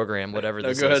poison program, whatever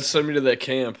this is. Go ahead, send me to that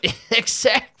camp.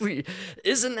 Exactly.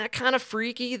 Isn't that kind of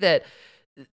freaky that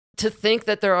to think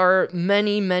that there are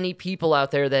many, many people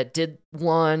out there that did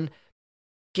 1,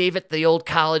 gave it the old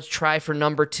college try for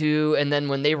number 2, and then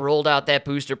when they rolled out that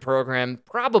booster program,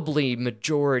 probably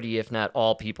majority, if not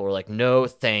all people, were like, no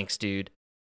thanks, dude.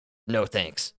 No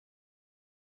thanks.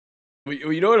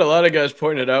 You know what a lot of guys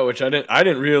pointed out, which I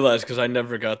didn't realize because I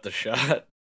never got the shot,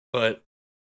 but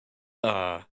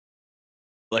like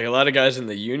a lot of guys in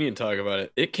the union talk about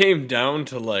it. It came down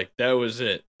to like, that was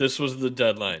it. This was the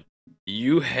deadline.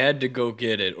 You had to go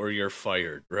get it or you're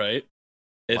fired, right?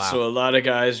 And so a lot of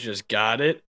guys just got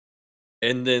it,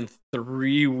 and then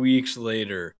 3 weeks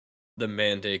later, the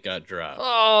mandate got dropped.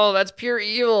 Oh, that's pure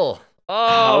evil. Oh,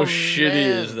 how shitty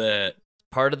is that?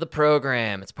 Part of the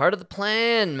program. It's part of the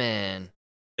plan, man.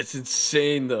 It's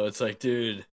insane, though. It's like,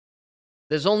 dude.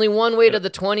 There's only one way to the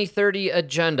 2030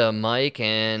 agenda, Mike,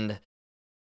 and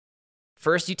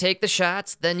first you take the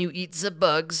shots, then you eat the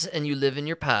bugs, and you live in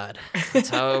your pod. That's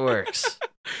how it works.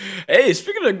 Hey,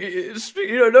 speaking of,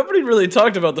 nobody really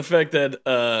talked about the fact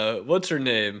that, what's her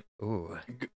name? Ooh.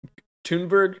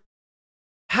 Thunberg?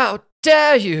 How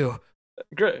dare you?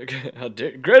 Greta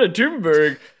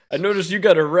Thunberg. I noticed you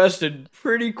got arrested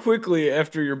pretty quickly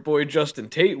after your boy Justin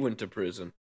Tate went to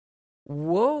prison.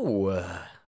 Whoa.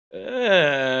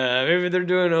 Maybe they're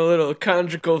doing a little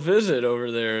conjugal visit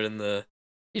over there in the...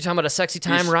 You're talking about a sexy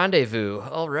time rendezvous.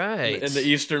 All right. In the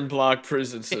Eastern Bloc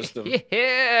prison system.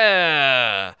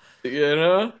 Yeah. You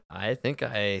know? I think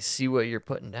I see what you're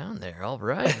putting down there. All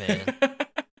right, man.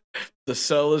 The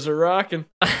cell is a-rockin'.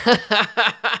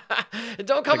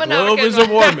 Don't come the a knocking. globe is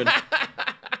a-warmin'.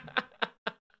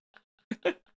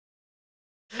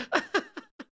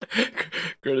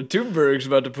 Greta Thunberg's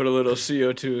about to put a little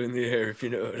CO2 in the air, if you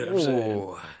know what I'm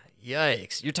saying.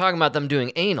 Yikes. You're talking about them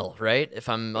doing anal, right? If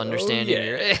I'm understanding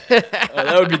you.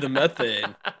 That would be the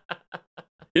methane.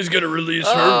 He's going to release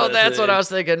her methane. That's what I was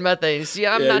thinking, methane. See,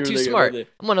 I'm not too smart.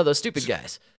 I'm one of those stupid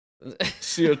guys.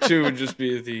 CO2 would just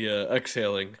be the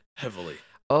exhaling heavily.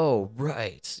 Oh,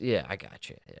 right. Yeah, I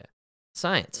got you. Yeah.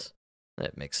 Science.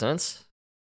 That makes sense.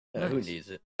 Nice. Who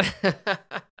needs it?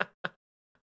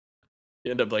 You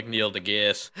end up like Neil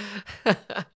deGrasse.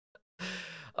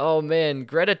 Oh man,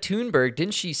 Greta Thunberg,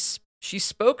 didn't she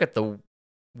spoke at the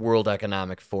World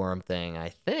Economic Forum thing, I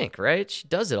think, right? She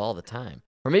does it all the time.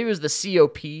 Or maybe it was the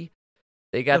COP.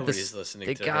 They got Nobody's listening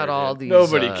they to got her, all dude. these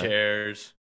Nobody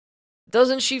cares.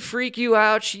 Doesn't she freak you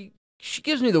out? She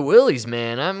gives me the willies,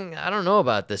 man. I don't know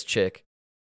about this chick.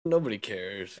 Nobody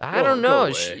cares. I don't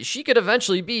know. She could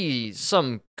eventually be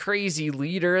some crazy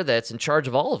leader that's in charge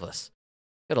of all of us.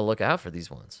 Gotta look out for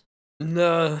these ones.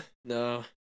 No.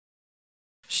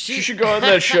 She should go on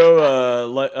that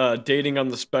show, Dating on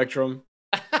the Spectrum.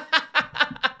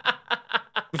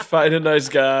 Find a nice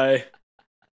guy.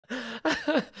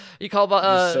 You call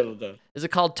settle down. Is it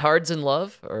called Tards in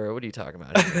Love, or what are you talking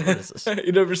about? What is this?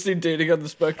 You never seen Dating on the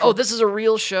Spectrum? Oh, this is a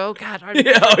real show. God, you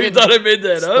thought I made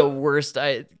that up? The worst.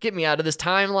 Get me out of this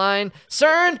timeline,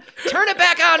 CERN. Turn it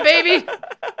back on, baby.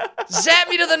 Zap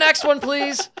me to the next one,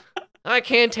 please. I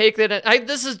can't take that.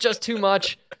 This is just too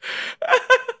much.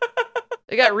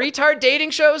 They got retard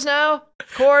dating shows now?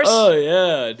 Of course. Oh,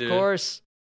 yeah, dude. Of course.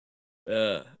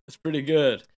 Yeah, it's pretty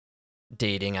good.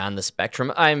 Dating on the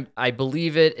Spectrum. I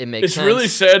believe it. It makes sense. It's really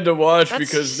sad to watch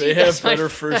because they have better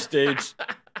first dates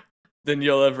than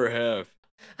you'll ever have.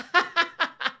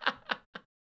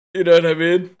 You know what I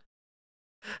mean?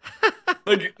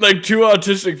 Like two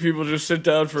autistic people just sit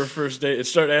down for a first date and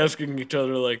start asking each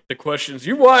other like the questions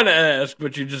you want to ask,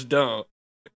 but you just don't.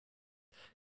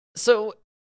 So,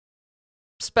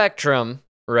 Spectrum,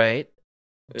 right?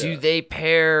 Yeah. Do they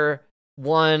pair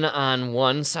one on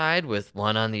one side with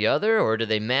one on the other, or do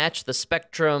they match the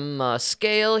Spectrum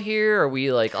scale here? Are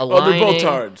we like aligning? Oh, they're both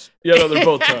tards. Yeah, no, they're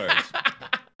both tards.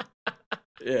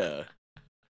 Yeah.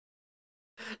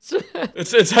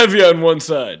 It's heavy on one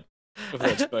side of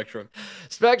that spectrum.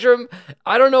 Spectrum,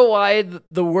 I don't know why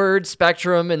the word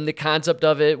spectrum and the concept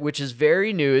of it, which is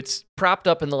very new, it's propped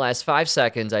up in the last 5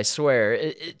 seconds, I swear.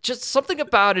 It just something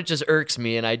about it just irks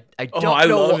me, and I don't know. I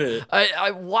love it.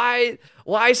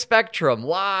 Why spectrum?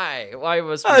 Why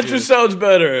was it just sounds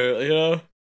better, you know?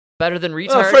 Better than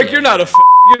retard? Frank, you're not a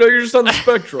you're just on the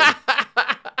spectrum.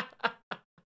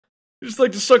 You just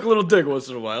like to suck a little dick once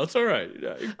in a while. It's all right.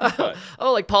 Yeah,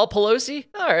 oh, like Paul Pelosi?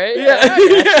 All right.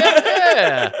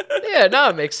 Yeah. Yeah, now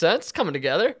it makes sense. It's coming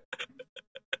together.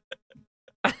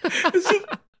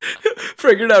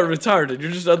 Frank, you're not retarded. You're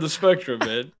just on the spectrum,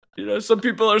 man. You know, some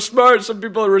people are smart, some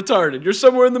people are retarded. You're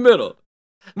somewhere in the middle.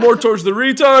 More towards the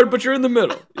retard, but you're in the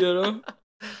middle, you know?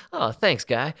 Oh, thanks,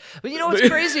 guy. But you know what's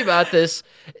crazy about this?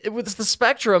 With the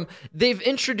spectrum, they've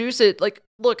introduced it. Like,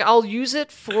 look, I'll use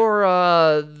it for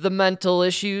the mental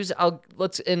issues.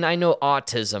 And I know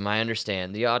autism. I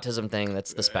understand the autism thing.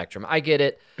 That's the spectrum. I get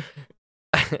it.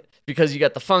 Because you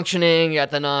got the functioning, you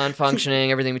got the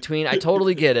non-functioning, everything between. I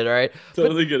totally get it. All right.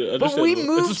 Totally get it. But we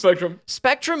moved. It's a spectrum.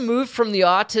 Spectrum moved from the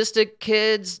autistic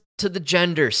kids to the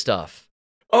gender stuff.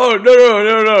 Oh,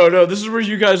 no. This is where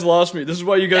you guys lost me. This is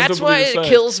why you guys don't believe That's why it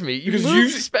kills me. You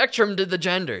moved spectrum to the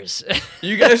genders.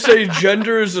 You guys say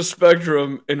gender is a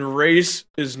spectrum and race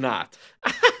is not.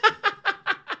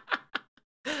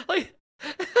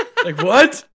 Like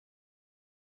what?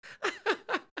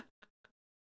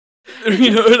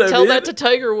 You know what I mean? Tell that to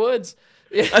Tiger Woods.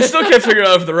 I still can't figure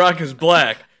out if The Rock is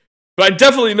black, but I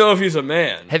definitely know if he's a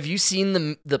man. Have you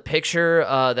seen the picture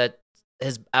that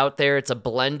is out there? It's a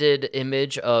blended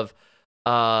image of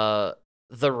The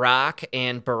Rock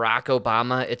and Barack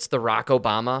Obama. It's The Rock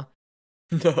Obama.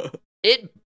 No.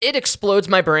 It explodes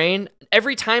my brain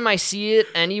every time I see it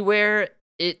anywhere.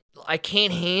 I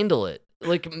can't handle it.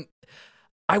 Like,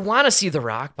 I want to see The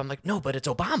Rock, but I'm like, no, but it's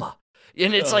Obama.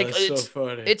 And it's so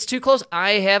funny. It's too close.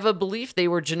 I have a belief they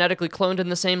were genetically cloned in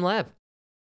the same lab.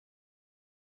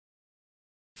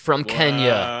 From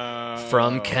Kenya.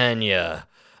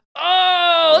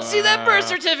 Oh, let's see that birth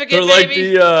certificate,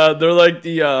 baby. They're like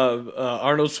the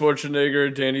Arnold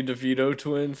Schwarzenegger, Danny DeVito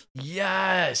twins.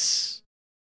 Yes.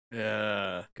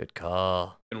 Yeah. Good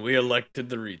call. And we elected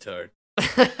the retard.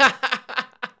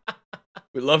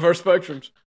 We love our spectrums.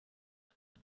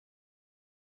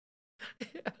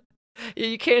 Yeah,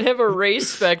 you can't have a race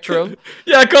spectrum.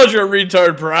 Yeah, I called you a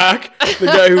retard, Brock. The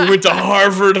guy who went to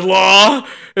Harvard Law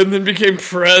and then became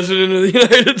president of the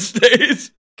United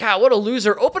States. God, what a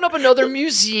loser. Open up another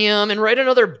museum and write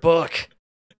another book.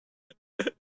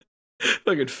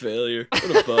 Fucking failure.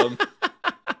 What a bum.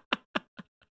 Why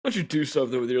don't you do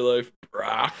something with your life,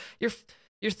 Brock?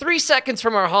 You're 3 seconds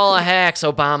from our Hall of Hacks,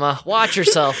 Obama. Watch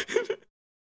yourself.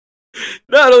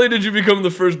 Not only did you become the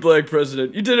first black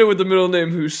president, you did it with the middle name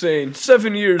Hussein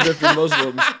 7 years after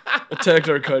Muslims attacked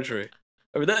our country.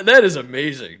 I mean, that is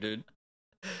amazing, dude.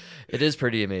 It is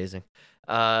pretty amazing.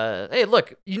 Hey,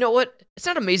 look, you know what? It's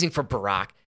not amazing for Barack.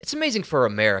 It's amazing for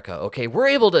America, okay? We're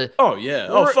able to... Oh, yeah.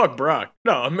 Oh, fuck Barack.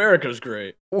 No, America's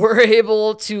great. We're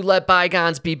able to let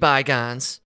bygones be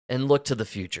bygones and look to the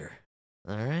future.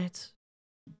 All right?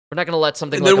 We're not going to let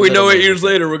something and then we know 8 years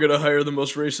later we're going to hire the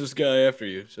most racist guy after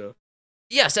you, so...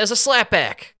 Yes, as a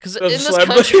slapback. Because in this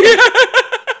country...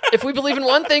 if we believe in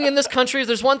one thing in this country, if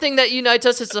there's one thing that unites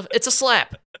us, it's a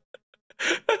slap.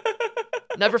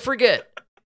 Never forget.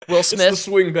 Will Smith. It's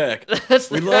the swing back.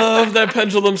 We love that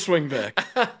pendulum swing back.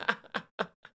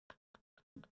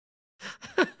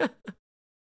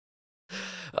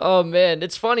 Oh, man.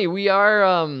 It's funny. We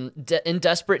are in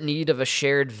desperate need of a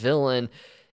shared villain.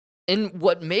 And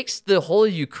what makes the whole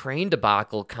Ukraine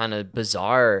debacle kind of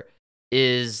bizarre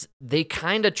is they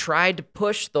kind of tried to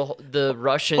push the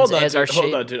Russians as our shape.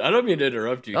 Hold on, dude. I don't mean to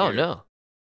interrupt you. Oh, here. No.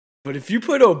 But if you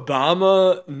put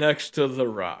Obama next to The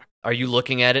Rock. Are you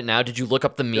looking at it now? Did you look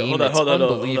up the meme? Yeah, hold on,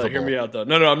 unbelievable. Hear me out, though.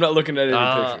 No, I'm not looking at any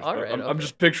pictures. All right, I'm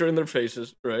just picturing their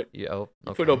faces, right? Yeah, okay.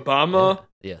 You put Obama.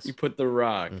 Yeah. Yes. You put The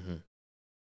Rock. Mm-hmm.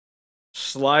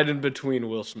 Slide in between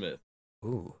Will Smith.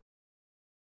 Ooh.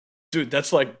 Dude,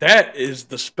 that is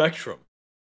the spectrum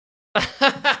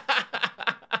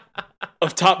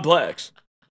of top blacks.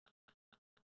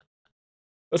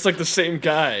 That's like the same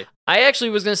guy. I actually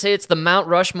was going to say it's the Mount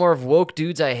Rushmore of woke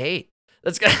dudes I hate.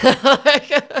 That's well,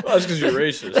 that's because you're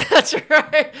racist. That's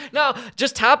right. No,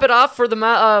 just top it off for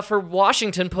for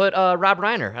Washington. Put Rob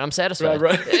Reiner, and I'm satisfied.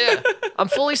 Right. Yeah, I'm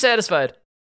fully satisfied.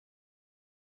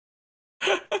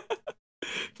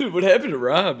 Dude, what happened to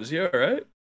Rob? Is he all right?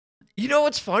 You know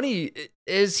what's funny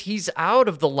is he's out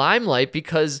of the limelight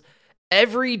because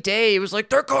every day it was like,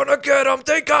 they're gonna get him,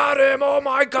 they got him, oh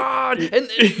my god, and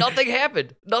nothing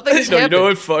happened. Nothing has happened. You know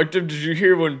what fucked him? Did you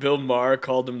hear when Bill Maher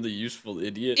called him the useful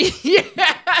idiot?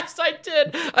 Yes, I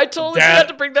did. I totally forgot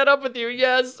to bring that up with you.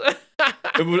 Yes.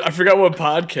 I forgot what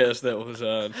podcast that was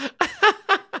on.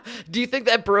 Do you think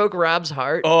that broke Rob's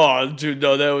heart? Oh, dude,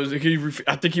 no, that was.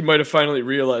 I think he might have finally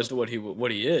realized what he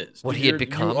is. What he had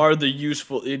become. You are the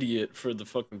useful idiot for the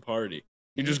fucking party.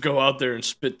 You just go out there and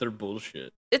spit their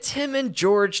bullshit. It's him and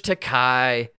George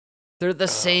Takei. They're the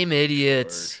same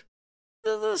idiots.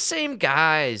 They're the same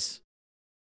guys.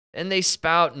 And they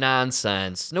spout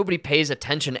nonsense. Nobody pays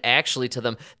attention actually to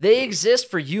them. They exist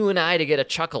for you and I to get a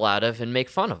chuckle out of and make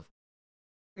fun of.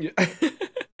 Yeah.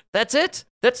 That's it.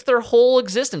 That's their whole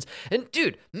existence. And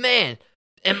dude, man,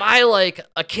 am I like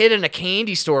a kid in a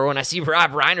candy store when I see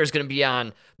Rob Reiner's going to be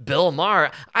on Bill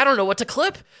Maher? I don't know what to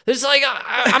clip. It's like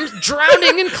I'm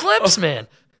drowning in clips, man.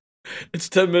 It's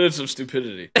 10 minutes of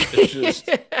stupidity. It's just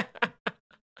an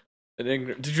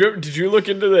ignorant. Did you look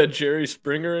into that Jerry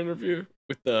Springer interview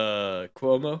with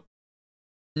Cuomo?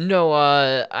 No,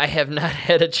 I have not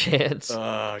had a chance.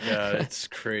 Oh god, it's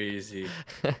crazy.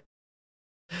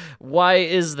 Why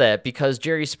is that? Because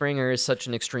Jerry Springer is such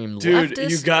an extreme leftist?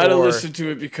 Dude, you gotta listen to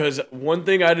it because one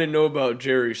thing I didn't know about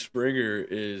Jerry Springer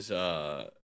is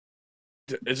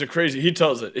it's a crazy. He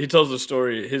tells the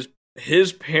story.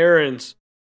 His parents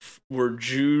were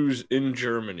Jews in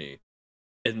Germany,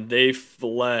 and they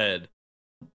fled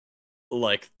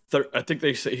like I think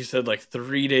he said like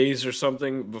 3 days or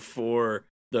something before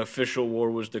the official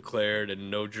war was declared, and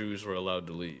no Jews were allowed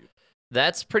to leave.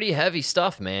 That's pretty heavy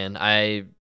stuff, man. I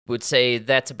would say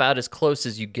that's about as close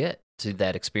as you get to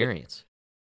that experience.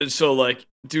 So, like,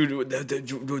 dude,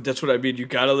 that's what I mean. You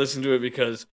gotta listen to it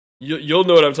because you'll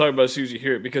know what I'm talking about as soon as you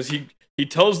hear it. Because he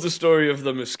tells the story of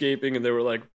them escaping, and they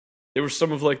were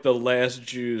some of like the last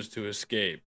Jews to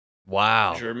escape.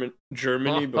 Wow.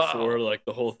 Germany before like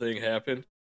the whole thing happened,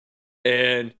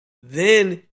 and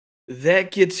then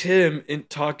that gets him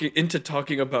into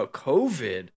talking about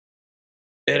COVID.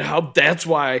 And how that's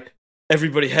why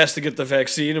everybody has to get the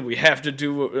vaccine and we have to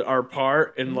do our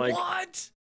part. And like, what?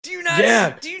 Do you not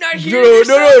hear yourself?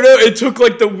 No. It took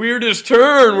like the weirdest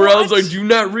turn where I was like, do you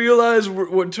not realize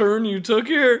what turn you took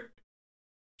here?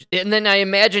 And then I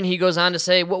imagine he goes on to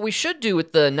say, what we should do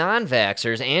with the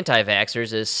non-vaxxers,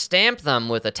 anti-vaxxers, is stamp them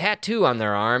with a tattoo on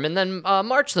their arm and then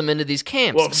march them into these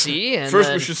camps. Well, see? And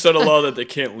first we should set a law that they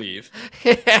can't leave.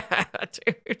 Yeah,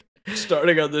 dude.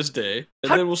 Starting on this day.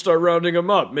 And then we'll start rounding them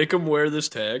up. Make them wear this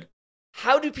tag.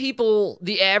 How do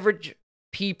the average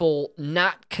people,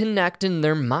 not connect in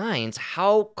their minds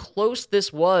how close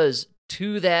this was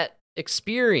to that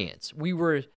experience? We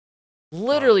were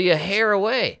literally a hair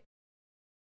away.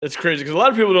 That's crazy, because a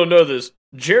lot of people don't know this.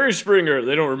 Jerry Springer,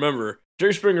 they don't remember.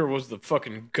 Jerry Springer was the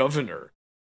fucking governor.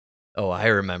 Oh, I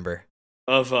remember.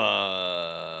 Of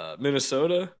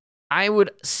Minnesota? I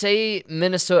would say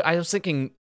Minnesota. I was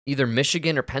thinking either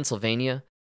Michigan or Pennsylvania,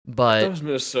 but... That was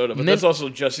Minnesota, but that's also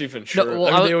Jesse Ventura. No,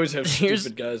 well, they always have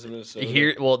stupid guys in Minnesota.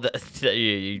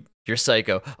 You're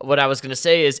psycho. What I was going to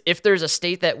say is, if there's a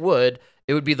state that would,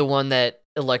 it would be the one that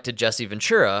elected Jesse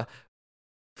Ventura.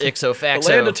 Ixo facto.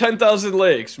 The land of 10,000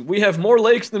 lakes. We have more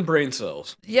lakes than brain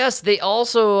cells. Yes, they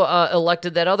also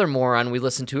elected that other moron we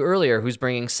listened to earlier, who's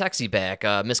bringing sexy back,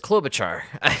 Miss Klobuchar.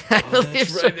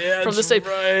 From the state.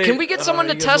 Right. Can we get someone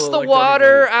to test the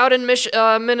water out in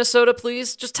Minnesota,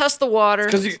 please? Just test the water.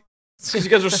 Because you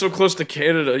guys are so close to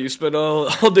Canada, you spend all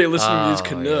day listening to these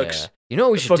Canucks. Yeah. You know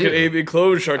what we should do? Fucking Amy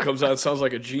Klobuchar comes out and sounds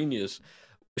like a genius.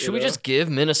 Should we just give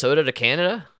Minnesota to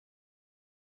Canada?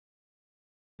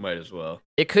 Might as well.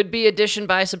 It could be addition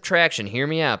by subtraction. Hear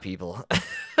me out, people.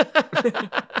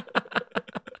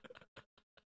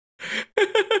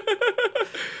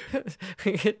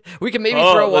 We can maybe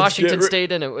throw Washington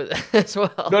State in it as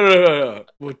well. No.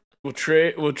 We'll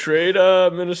trade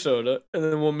Minnesota, and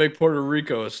then we'll make Puerto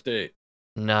Rico a state.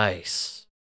 Nice.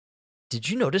 Did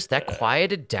you notice that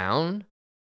quieted down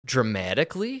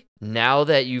dramatically now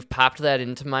that you've popped that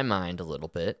into my mind a little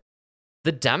bit?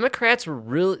 The Democrats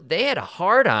they had a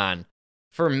hard-on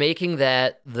for making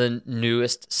that the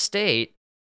newest state,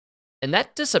 and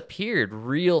that disappeared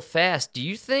real fast. Do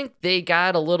you think they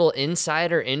got a little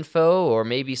insider info or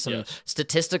maybe some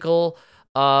statistical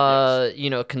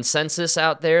consensus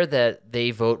out there that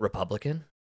they vote Republican?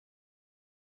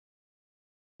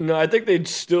 No, I think they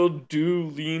still do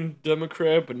lean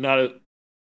Democrat, but not I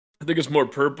think it's more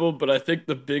purple, but I think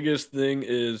the biggest thing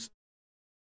is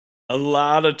a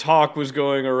lot of talk was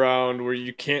going around where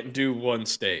you can't do one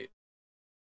state.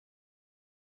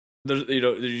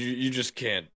 You just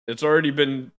can't. It's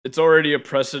already a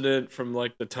precedent from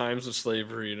like the times of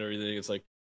slavery and everything. It's like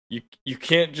you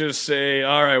can't just say,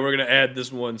 all right, we're gonna add this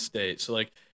one state. So like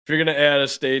if you're gonna add a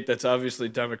state that's obviously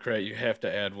Democrat, you have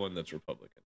to add one that's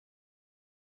Republican.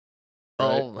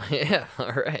 Right? Oh yeah,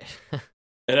 all right.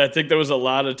 And I think there was a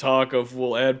lot of talk of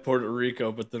we'll add Puerto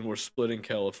Rico, but then we're splitting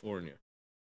California.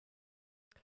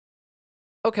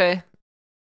 Okay,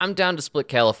 I'm down to split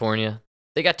California.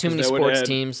 They got too many sports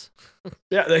teams.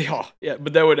 Yeah,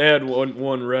 but that would add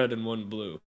one red and one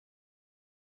blue.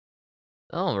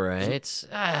 All right.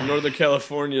 Northern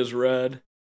California is red,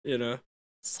 This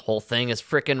whole thing is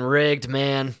freaking rigged,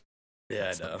 man. Yeah,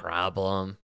 That's I know. the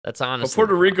problem. That's honestly. But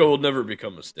Puerto Rico will never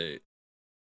become a state.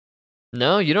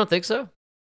 No, you don't think so?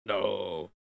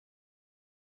 No.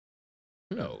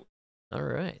 No. All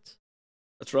right.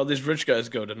 That's where all these rich guys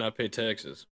go to not pay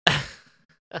taxes.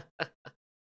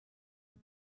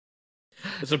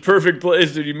 It's a perfect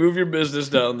place, dude. You move your business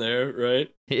down there,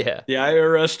 right? Yeah. The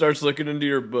IRS starts looking into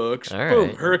your books. All Boom,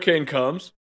 right. hurricane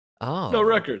comes. Oh. No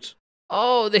records.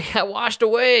 Oh, they got washed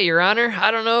away, Your Honor.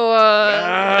 I don't know.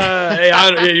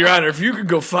 Hey, Your Honor, if you could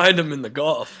go find them in the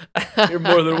Gulf, you're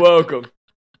more than welcome.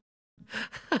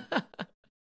 I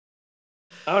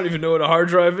don't even know what a hard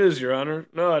drive is, Your Honor.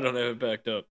 No, I don't have it backed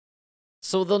up.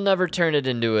 So they'll never turn it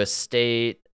into a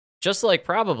state, just like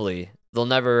probably they'll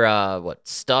never,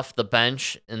 stuff the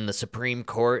bench in the Supreme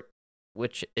Court,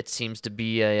 which it seems to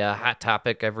be a hot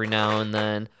topic every now and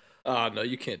then. Oh, no,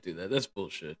 you can't do that. That's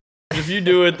bullshit. If you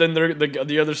do it, then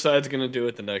the other side's going to do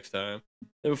it the next time.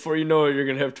 And before you know it, you're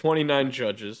going to have 29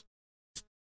 judges.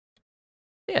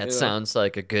 Yeah, it sounds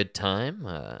like a good time.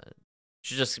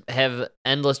 Should just have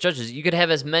endless judges. You could have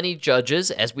as many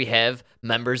judges as we have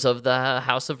members of the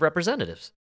House of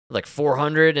Representatives. Like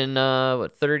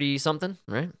 430 something,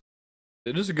 right?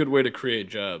 It is a good way to create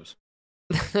jobs.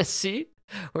 See?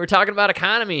 We're talking about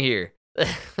economy here.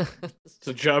 It's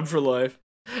a job for life.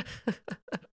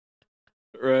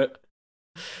 Right?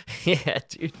 Yeah,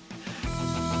 dude.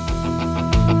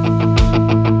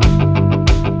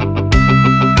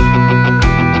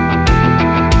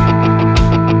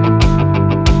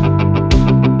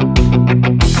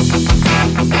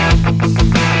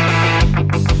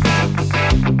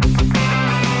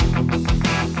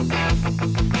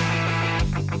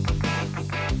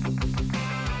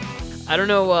 I don't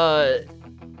know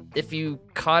if you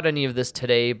caught any of this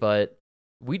today, but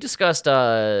we discussed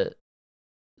a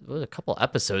couple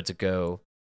episodes ago.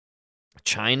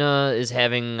 China is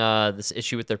having this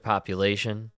issue with their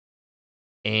population,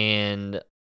 and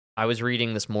I was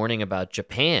reading this morning about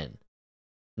Japan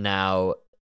now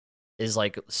is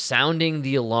like sounding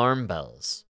the alarm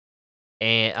bells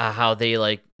and how they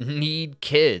like need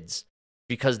kids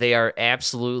because they are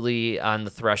absolutely on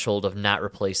the threshold of not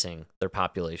replacing their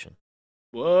population.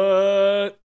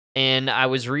 What? And I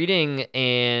was reading,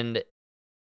 and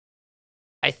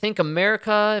I think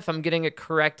America, if I'm getting it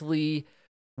correctly,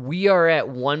 we are at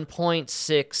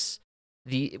 1.6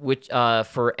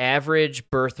 for average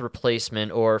birth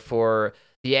replacement, or for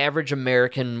the average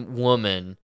American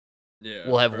woman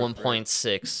will have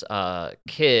 1.6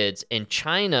 kids. In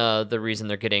China, the reason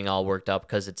they're getting all worked up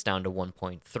because it's down to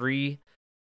 1.3.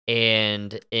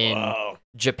 And in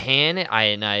Japan,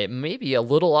 I may be a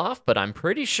little off, but I'm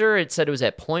pretty sure it said it was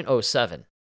at 0.07.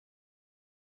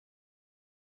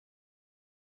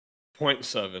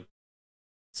 0.7.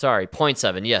 Sorry,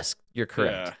 0.7. Yes, you're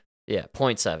correct. Yeah,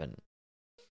 0.7.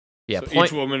 Yeah, so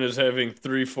each woman is having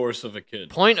 3/4 of a kid.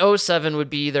 0.07 would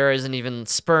be there isn't even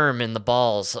sperm in the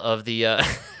balls of the...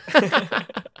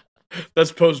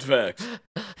 That's post-vax.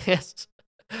 Yes.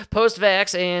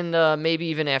 Post-vax, and maybe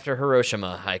even after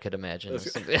Hiroshima, I could imagine.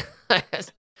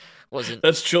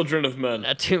 That's children of men.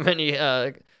 Not too many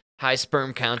high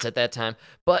sperm counts at that time.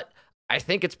 But I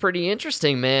think it's pretty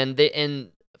interesting, man.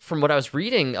 And from what I was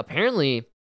reading, apparently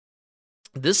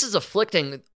this is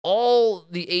afflicting all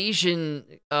the Asian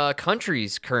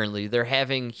countries currently. They're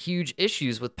having huge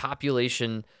issues with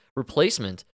population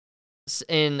replacement.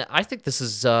 And I think this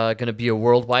is going to be a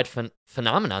worldwide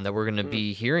phenomenon that we're going to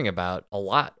be hearing about a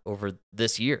lot over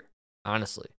this year,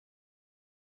 honestly.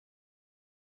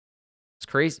 It's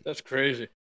crazy. That's crazy.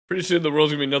 Pretty soon the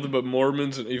world's going to be nothing but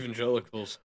Mormons and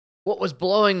evangelicals. What was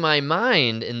blowing my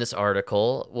mind in this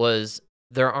article was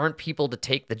there aren't people to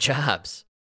take the jobs.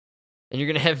 And you're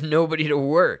going to have nobody to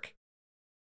work.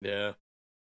 Yeah.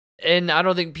 And I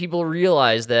don't think people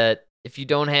realize that if you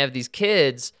don't have these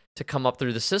kids to come up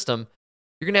through the system,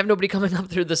 you're going to have nobody coming up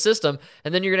through the system,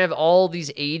 and then you're going to have all these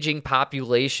aging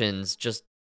populations just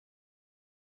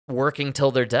working till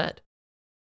they're dead.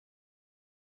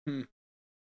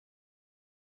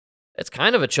 It's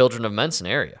kind of a Children of Men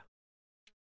scenario.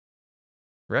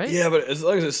 Right? Yeah, but as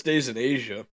long as it stays in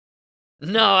Asia.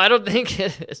 No, I don't think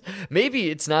it is.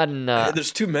 Maybe it's not in...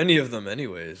 there's too many of them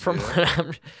anyways.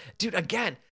 Dude,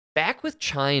 again, back with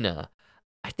China...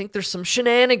 I think there's some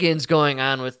shenanigans going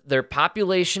on with their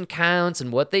population counts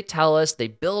and what they tell us. They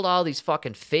build all these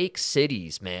fucking fake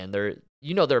cities, man. They're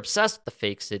obsessed with the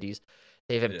fake cities.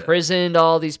 They've imprisoned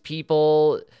all these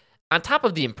people. On top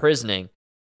of the imprisoning,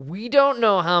 we don't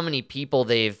know how many people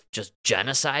they've just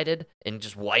genocided and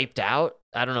just wiped out.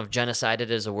 I don't know if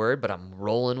genocided is a word, but I'm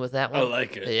rolling with that one. I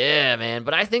like it. Yeah, man.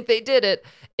 But I think they did it.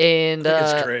 And I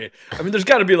think it's great. I mean, there's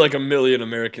got to be like 1 million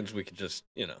Americans we could just,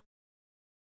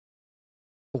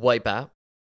 wipe out?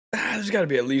 There's got to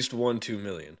be at least 1-2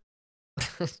 million.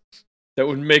 That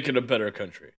would make it a better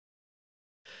country.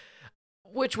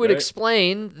 Which would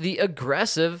explain the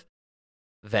aggressive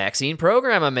vaccine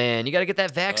program, my man. You got to get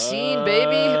that vaccine,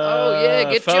 baby. Oh,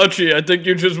 yeah. Get Fauci, I think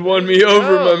you just won me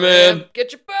over, my man.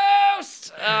 Get your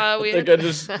boost. I think I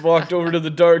just walked over to the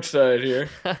dark side here.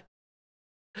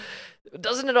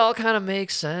 Doesn't it all kind of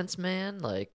make sense, man?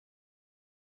 Like,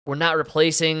 we're not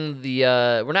replacing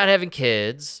we're not having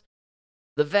kids.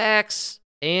 The vax,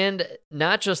 and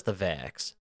not just the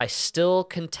vax, I still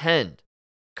contend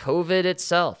COVID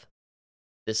itself.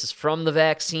 This is from the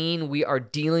vaccine. We are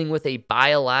dealing with a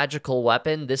biological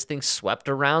weapon. This thing swept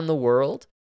around the world.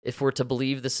 If we're to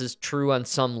believe this is true on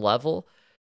some level,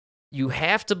 you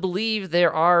have to believe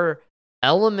there are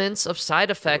elements of side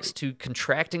effects to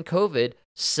contracting COVID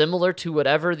similar to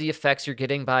whatever the effects you're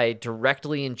getting by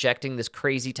directly injecting this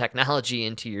crazy technology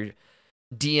into your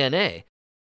DNA.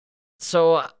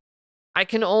 So I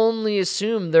can only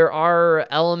assume there are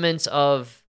elements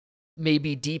of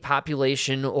maybe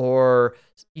depopulation or,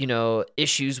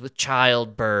 issues with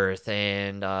childbirth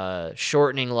and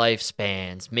shortening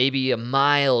lifespans, maybe a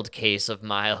mild case of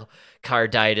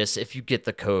myocarditis if you get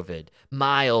the COVID,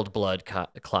 mild blood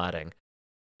clotting.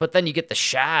 But then you get the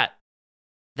shot.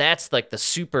 That's like the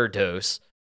super dose.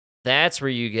 That's where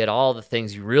you get all the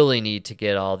things you really need to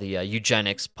get all the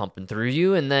eugenics pumping through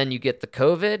you, and then you get the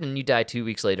COVID, and you die 2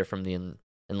 weeks later from the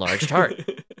enlarged heart.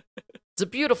 It's a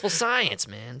beautiful science,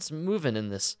 man. It's moving in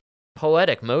this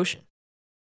poetic motion.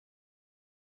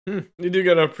 You do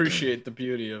gotta appreciate the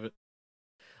beauty of it.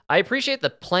 I appreciate the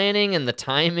planning and the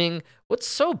timing. What's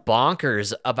so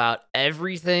bonkers about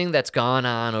everything that's gone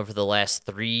on over the last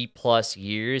 3+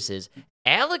 years is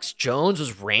Alex Jones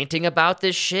was ranting about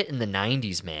this shit in the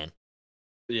 90s, man.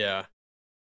 Yeah.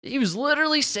 He was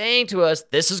literally saying to us,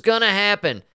 this is going to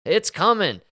happen. It's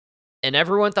coming. And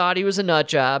everyone thought he was a nut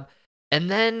job. And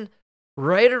then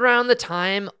right around the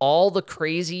time all the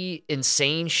crazy,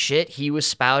 insane shit he was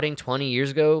spouting 20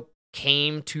 years ago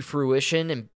came to fruition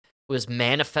and was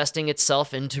manifesting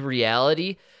itself into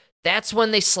reality, that's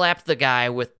when they slapped the guy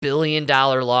with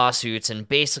billion-dollar lawsuits and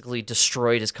basically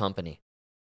destroyed his company.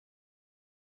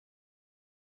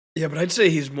 Yeah, but I'd say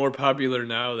he's more popular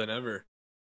now than ever.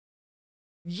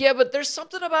 Yeah, but there's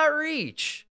something about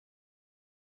reach.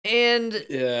 And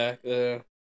yeah.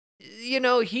 You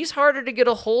know, he's harder to get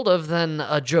a hold of than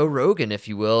a Joe Rogan, if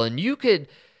you will. And you could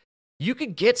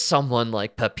get someone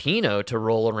like Pepino to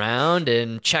roll around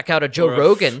and check out a Joe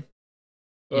Rogan.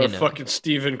 Or fucking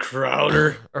Steven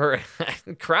Crowder. Or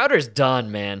Crowder's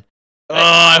done, man. Oh,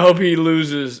 I hope he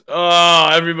loses. Oh,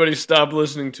 everybody stop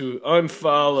listening to it.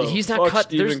 Unfollow. He's not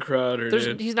Steven Crowder,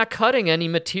 dude. He's not cutting any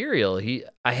material.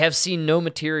 I have seen no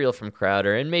material from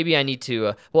Crowder, and maybe I need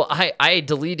to. I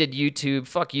deleted YouTube.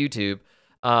 Fuck YouTube.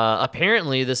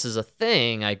 Apparently, this is a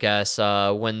thing. I guess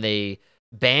when they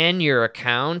ban your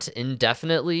account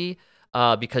indefinitely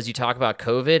because you talk about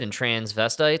COVID and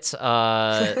transvestites.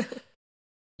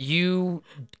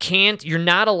 You're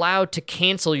not allowed to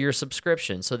cancel your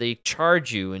subscription, so they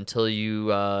charge you until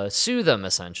you sue them,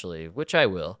 essentially, which I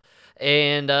will,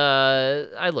 and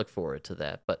I look forward to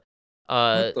that. But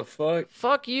what the fuck?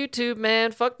 Fuck YouTube,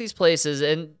 man. Fuck these places.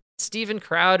 And Steven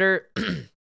Crowder,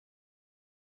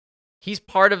 he's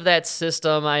part of that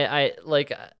system. I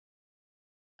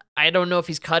don't know if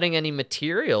he's cutting any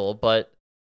material, but.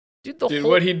 Dude,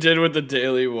 what he did with the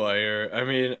Daily Wire. I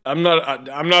mean, I'm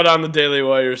not on the Daily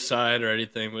Wire side or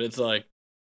anything, but it's like,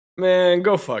 man,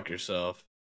 go fuck yourself.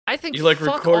 I think you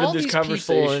recorded this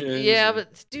conversation. Yeah,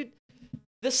 but dude,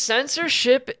 the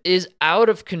censorship is out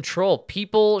of control.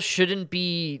 People shouldn't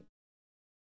be,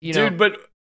 Dude, but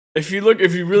if you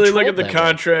really look at the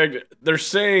contract, they're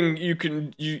saying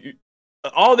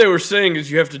all they were saying is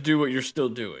you have to do what you're still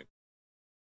doing.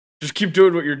 Just keep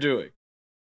doing what you're doing.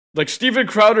 Like, Steven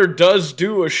Crowder does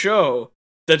do a show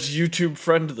that's YouTube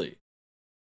friendly.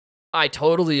 I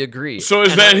totally agree. So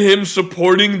is that him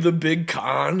supporting the big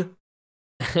con?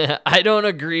 I don't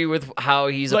agree with how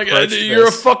he's like, approached you're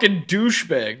this. A fucking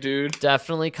douchebag, dude.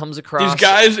 Definitely comes across these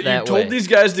guys. That you way. told these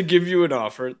guys to give you an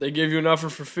offer. They gave you an offer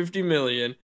for $50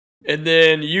 million, and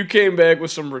then you came back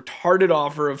with some retarded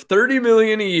offer of $30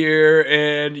 million a year,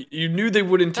 and you knew they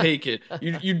wouldn't take it.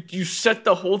 You set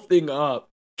the whole thing up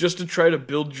just to try to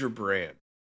build your brand.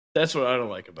 That's what I don't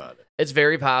like about it. It's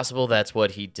very possible that's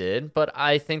what he did, but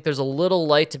I think there's a little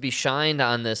light to be shined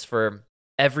on this for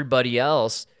everybody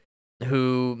else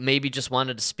who maybe just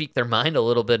wanted to speak their mind a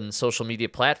little bit in social media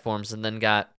platforms and then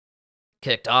got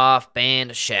kicked off,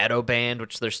 banned, shadow banned,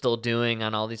 which they're still doing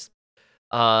on all these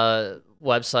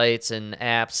websites and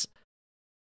apps.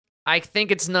 I think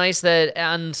it's nice that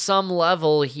on some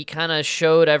level he kind of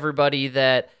showed everybody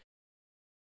that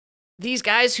these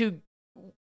guys who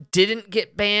didn't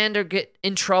get banned or get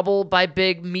in trouble by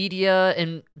big media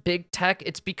and big tech,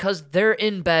 it's because they're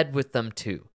in bed with them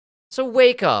too. So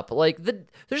wake up. Like,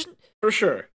 there's for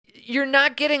sure. You're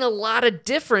not getting a lot of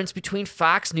difference between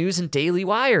Fox News and Daily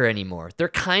Wire anymore. They're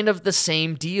kind of the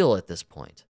same deal at this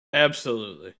point.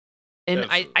 Absolutely. And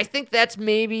Absolutely. I think that's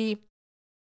maybe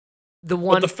the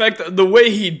one. But the fact that the way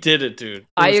he did it, dude.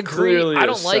 I agree. I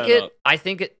don't like it. Up. I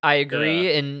think I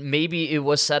agree, and maybe it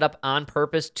was set up on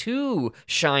purpose to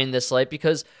shine this light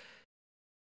because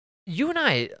you and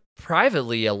I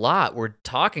privately a lot were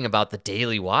talking about the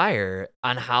Daily Wire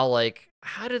on how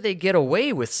do they get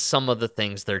away with some of the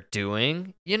things they're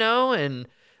doing, and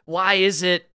why is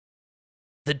it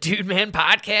the Dude Man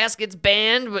podcast gets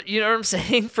banned, but you know what I'm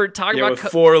saying, for talking about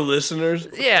with 4 listeners.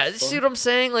 Yeah, see what I'm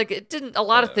saying? Like, it didn't. A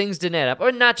lot of things didn't add up,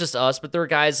 or not just us, but there were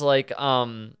guys like,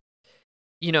 Dr.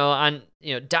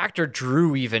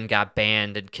 Drew even got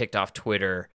banned and kicked off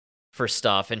Twitter for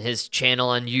stuff, and his channel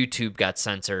on YouTube got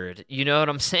censored. You know what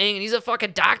I'm saying? And he's a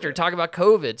fucking doctor talking about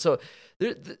COVID. So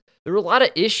there were a lot of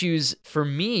issues for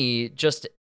me just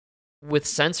with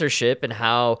censorship and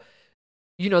how.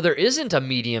 There isn't a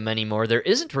medium anymore. There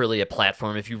isn't really a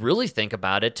platform, if you really think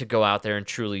about it, to go out there and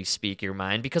truly speak your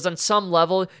mind, because on some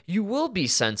level, you will be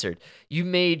censored. You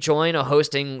may join a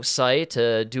hosting site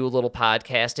to do a little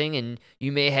podcasting, and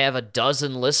you may have a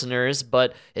dozen listeners,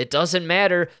 but it doesn't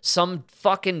matter. Some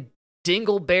fucking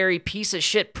dingleberry piece of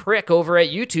shit prick over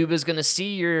at YouTube is going to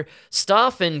see your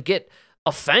stuff and get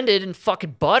offended and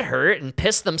fucking butthurt and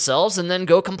piss themselves and then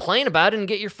go complain about it and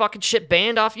get your fucking shit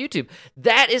banned off YouTube.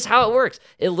 That is how it works.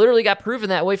 It literally got proven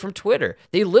that way from Twitter.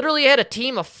 They literally had a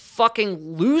team of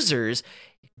fucking losers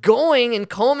going and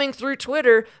combing through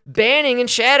Twitter, banning and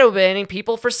shadow banning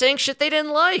people for saying shit they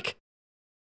didn't like.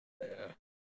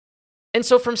 And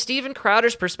so from Steven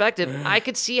Crowder's perspective, I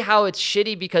could see how it's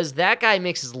shitty because that guy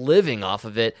makes his living off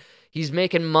of it. He's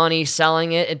making money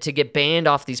selling it, and to get banned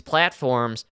off these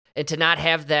platforms and to not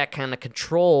have that kind of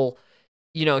control,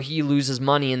 he loses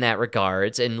money in that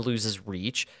regards and loses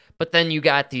reach. But then you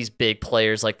got these big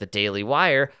players like the Daily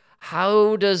Wire.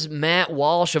 How does Matt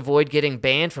Walsh avoid getting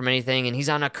banned from anything, and he's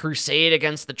on a crusade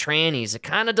against the trannies? It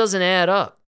kind of doesn't add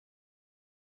up.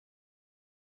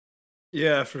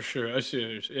 Yeah, for sure. I see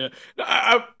what you're saying.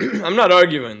 Yeah. I'm not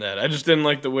arguing that. I just didn't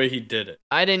like the way he did it.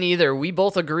 I didn't either. We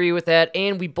both agree with that,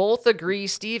 and we both agree,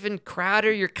 Steven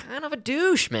Crowder, you're kind of a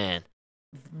douche, man.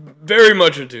 Very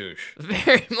much a douche.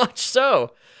 Very much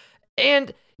so.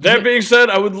 And that being said,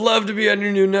 I would love to be on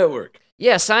your new network.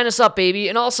 Yeah, sign us up, baby.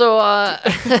 And also, and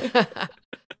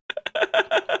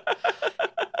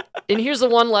here's the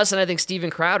one lesson I think Steven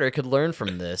Crowder could learn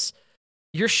from this.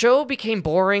 Your show became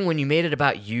boring when you made it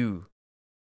about you.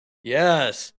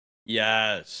 Yes.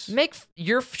 Make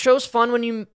your shows fun when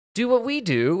you do what we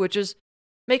do, which is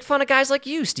make fun of guys like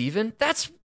you, Steven.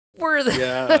 That's where the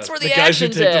guys who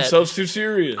take themselves too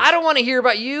serious. I don't want to hear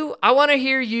about you. I want to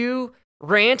hear you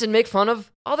rant and make fun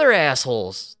of other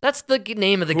assholes. That's the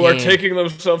name of the game. Who are taking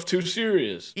themselves too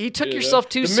serious. You took yourself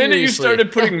too seriously. The minute you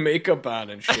started putting makeup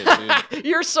on and shit, dude.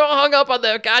 You're so hung up on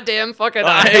the goddamn fucking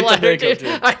I hate the makeup,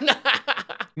 dude.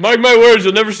 Mark my words,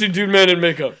 you'll never see Dude Man in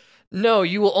makeup. No,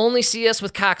 you will only see us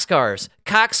with cock scarves.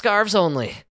 Cock scarves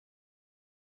only.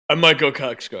 I might go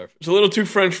cock scarf. It's a little too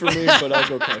French for me, but I'll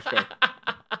go cock scarf.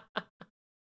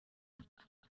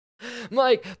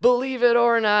 Mike, believe it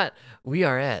or not, we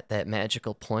are at that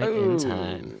magical point in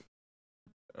time.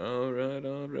 All right.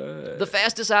 The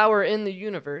fastest hour in the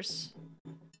universe.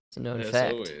 It's a known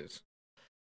fact. Always.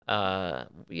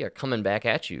 We are coming back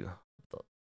at you. A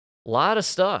lot of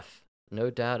stuff, no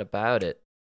doubt about it.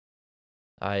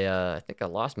 I think I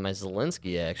lost my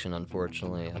Zelensky action,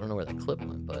 unfortunately. I don't know where that clip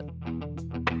went, but...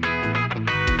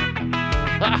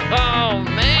 Oh,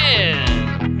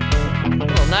 man! A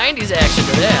little 90s action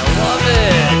today. I love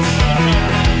it!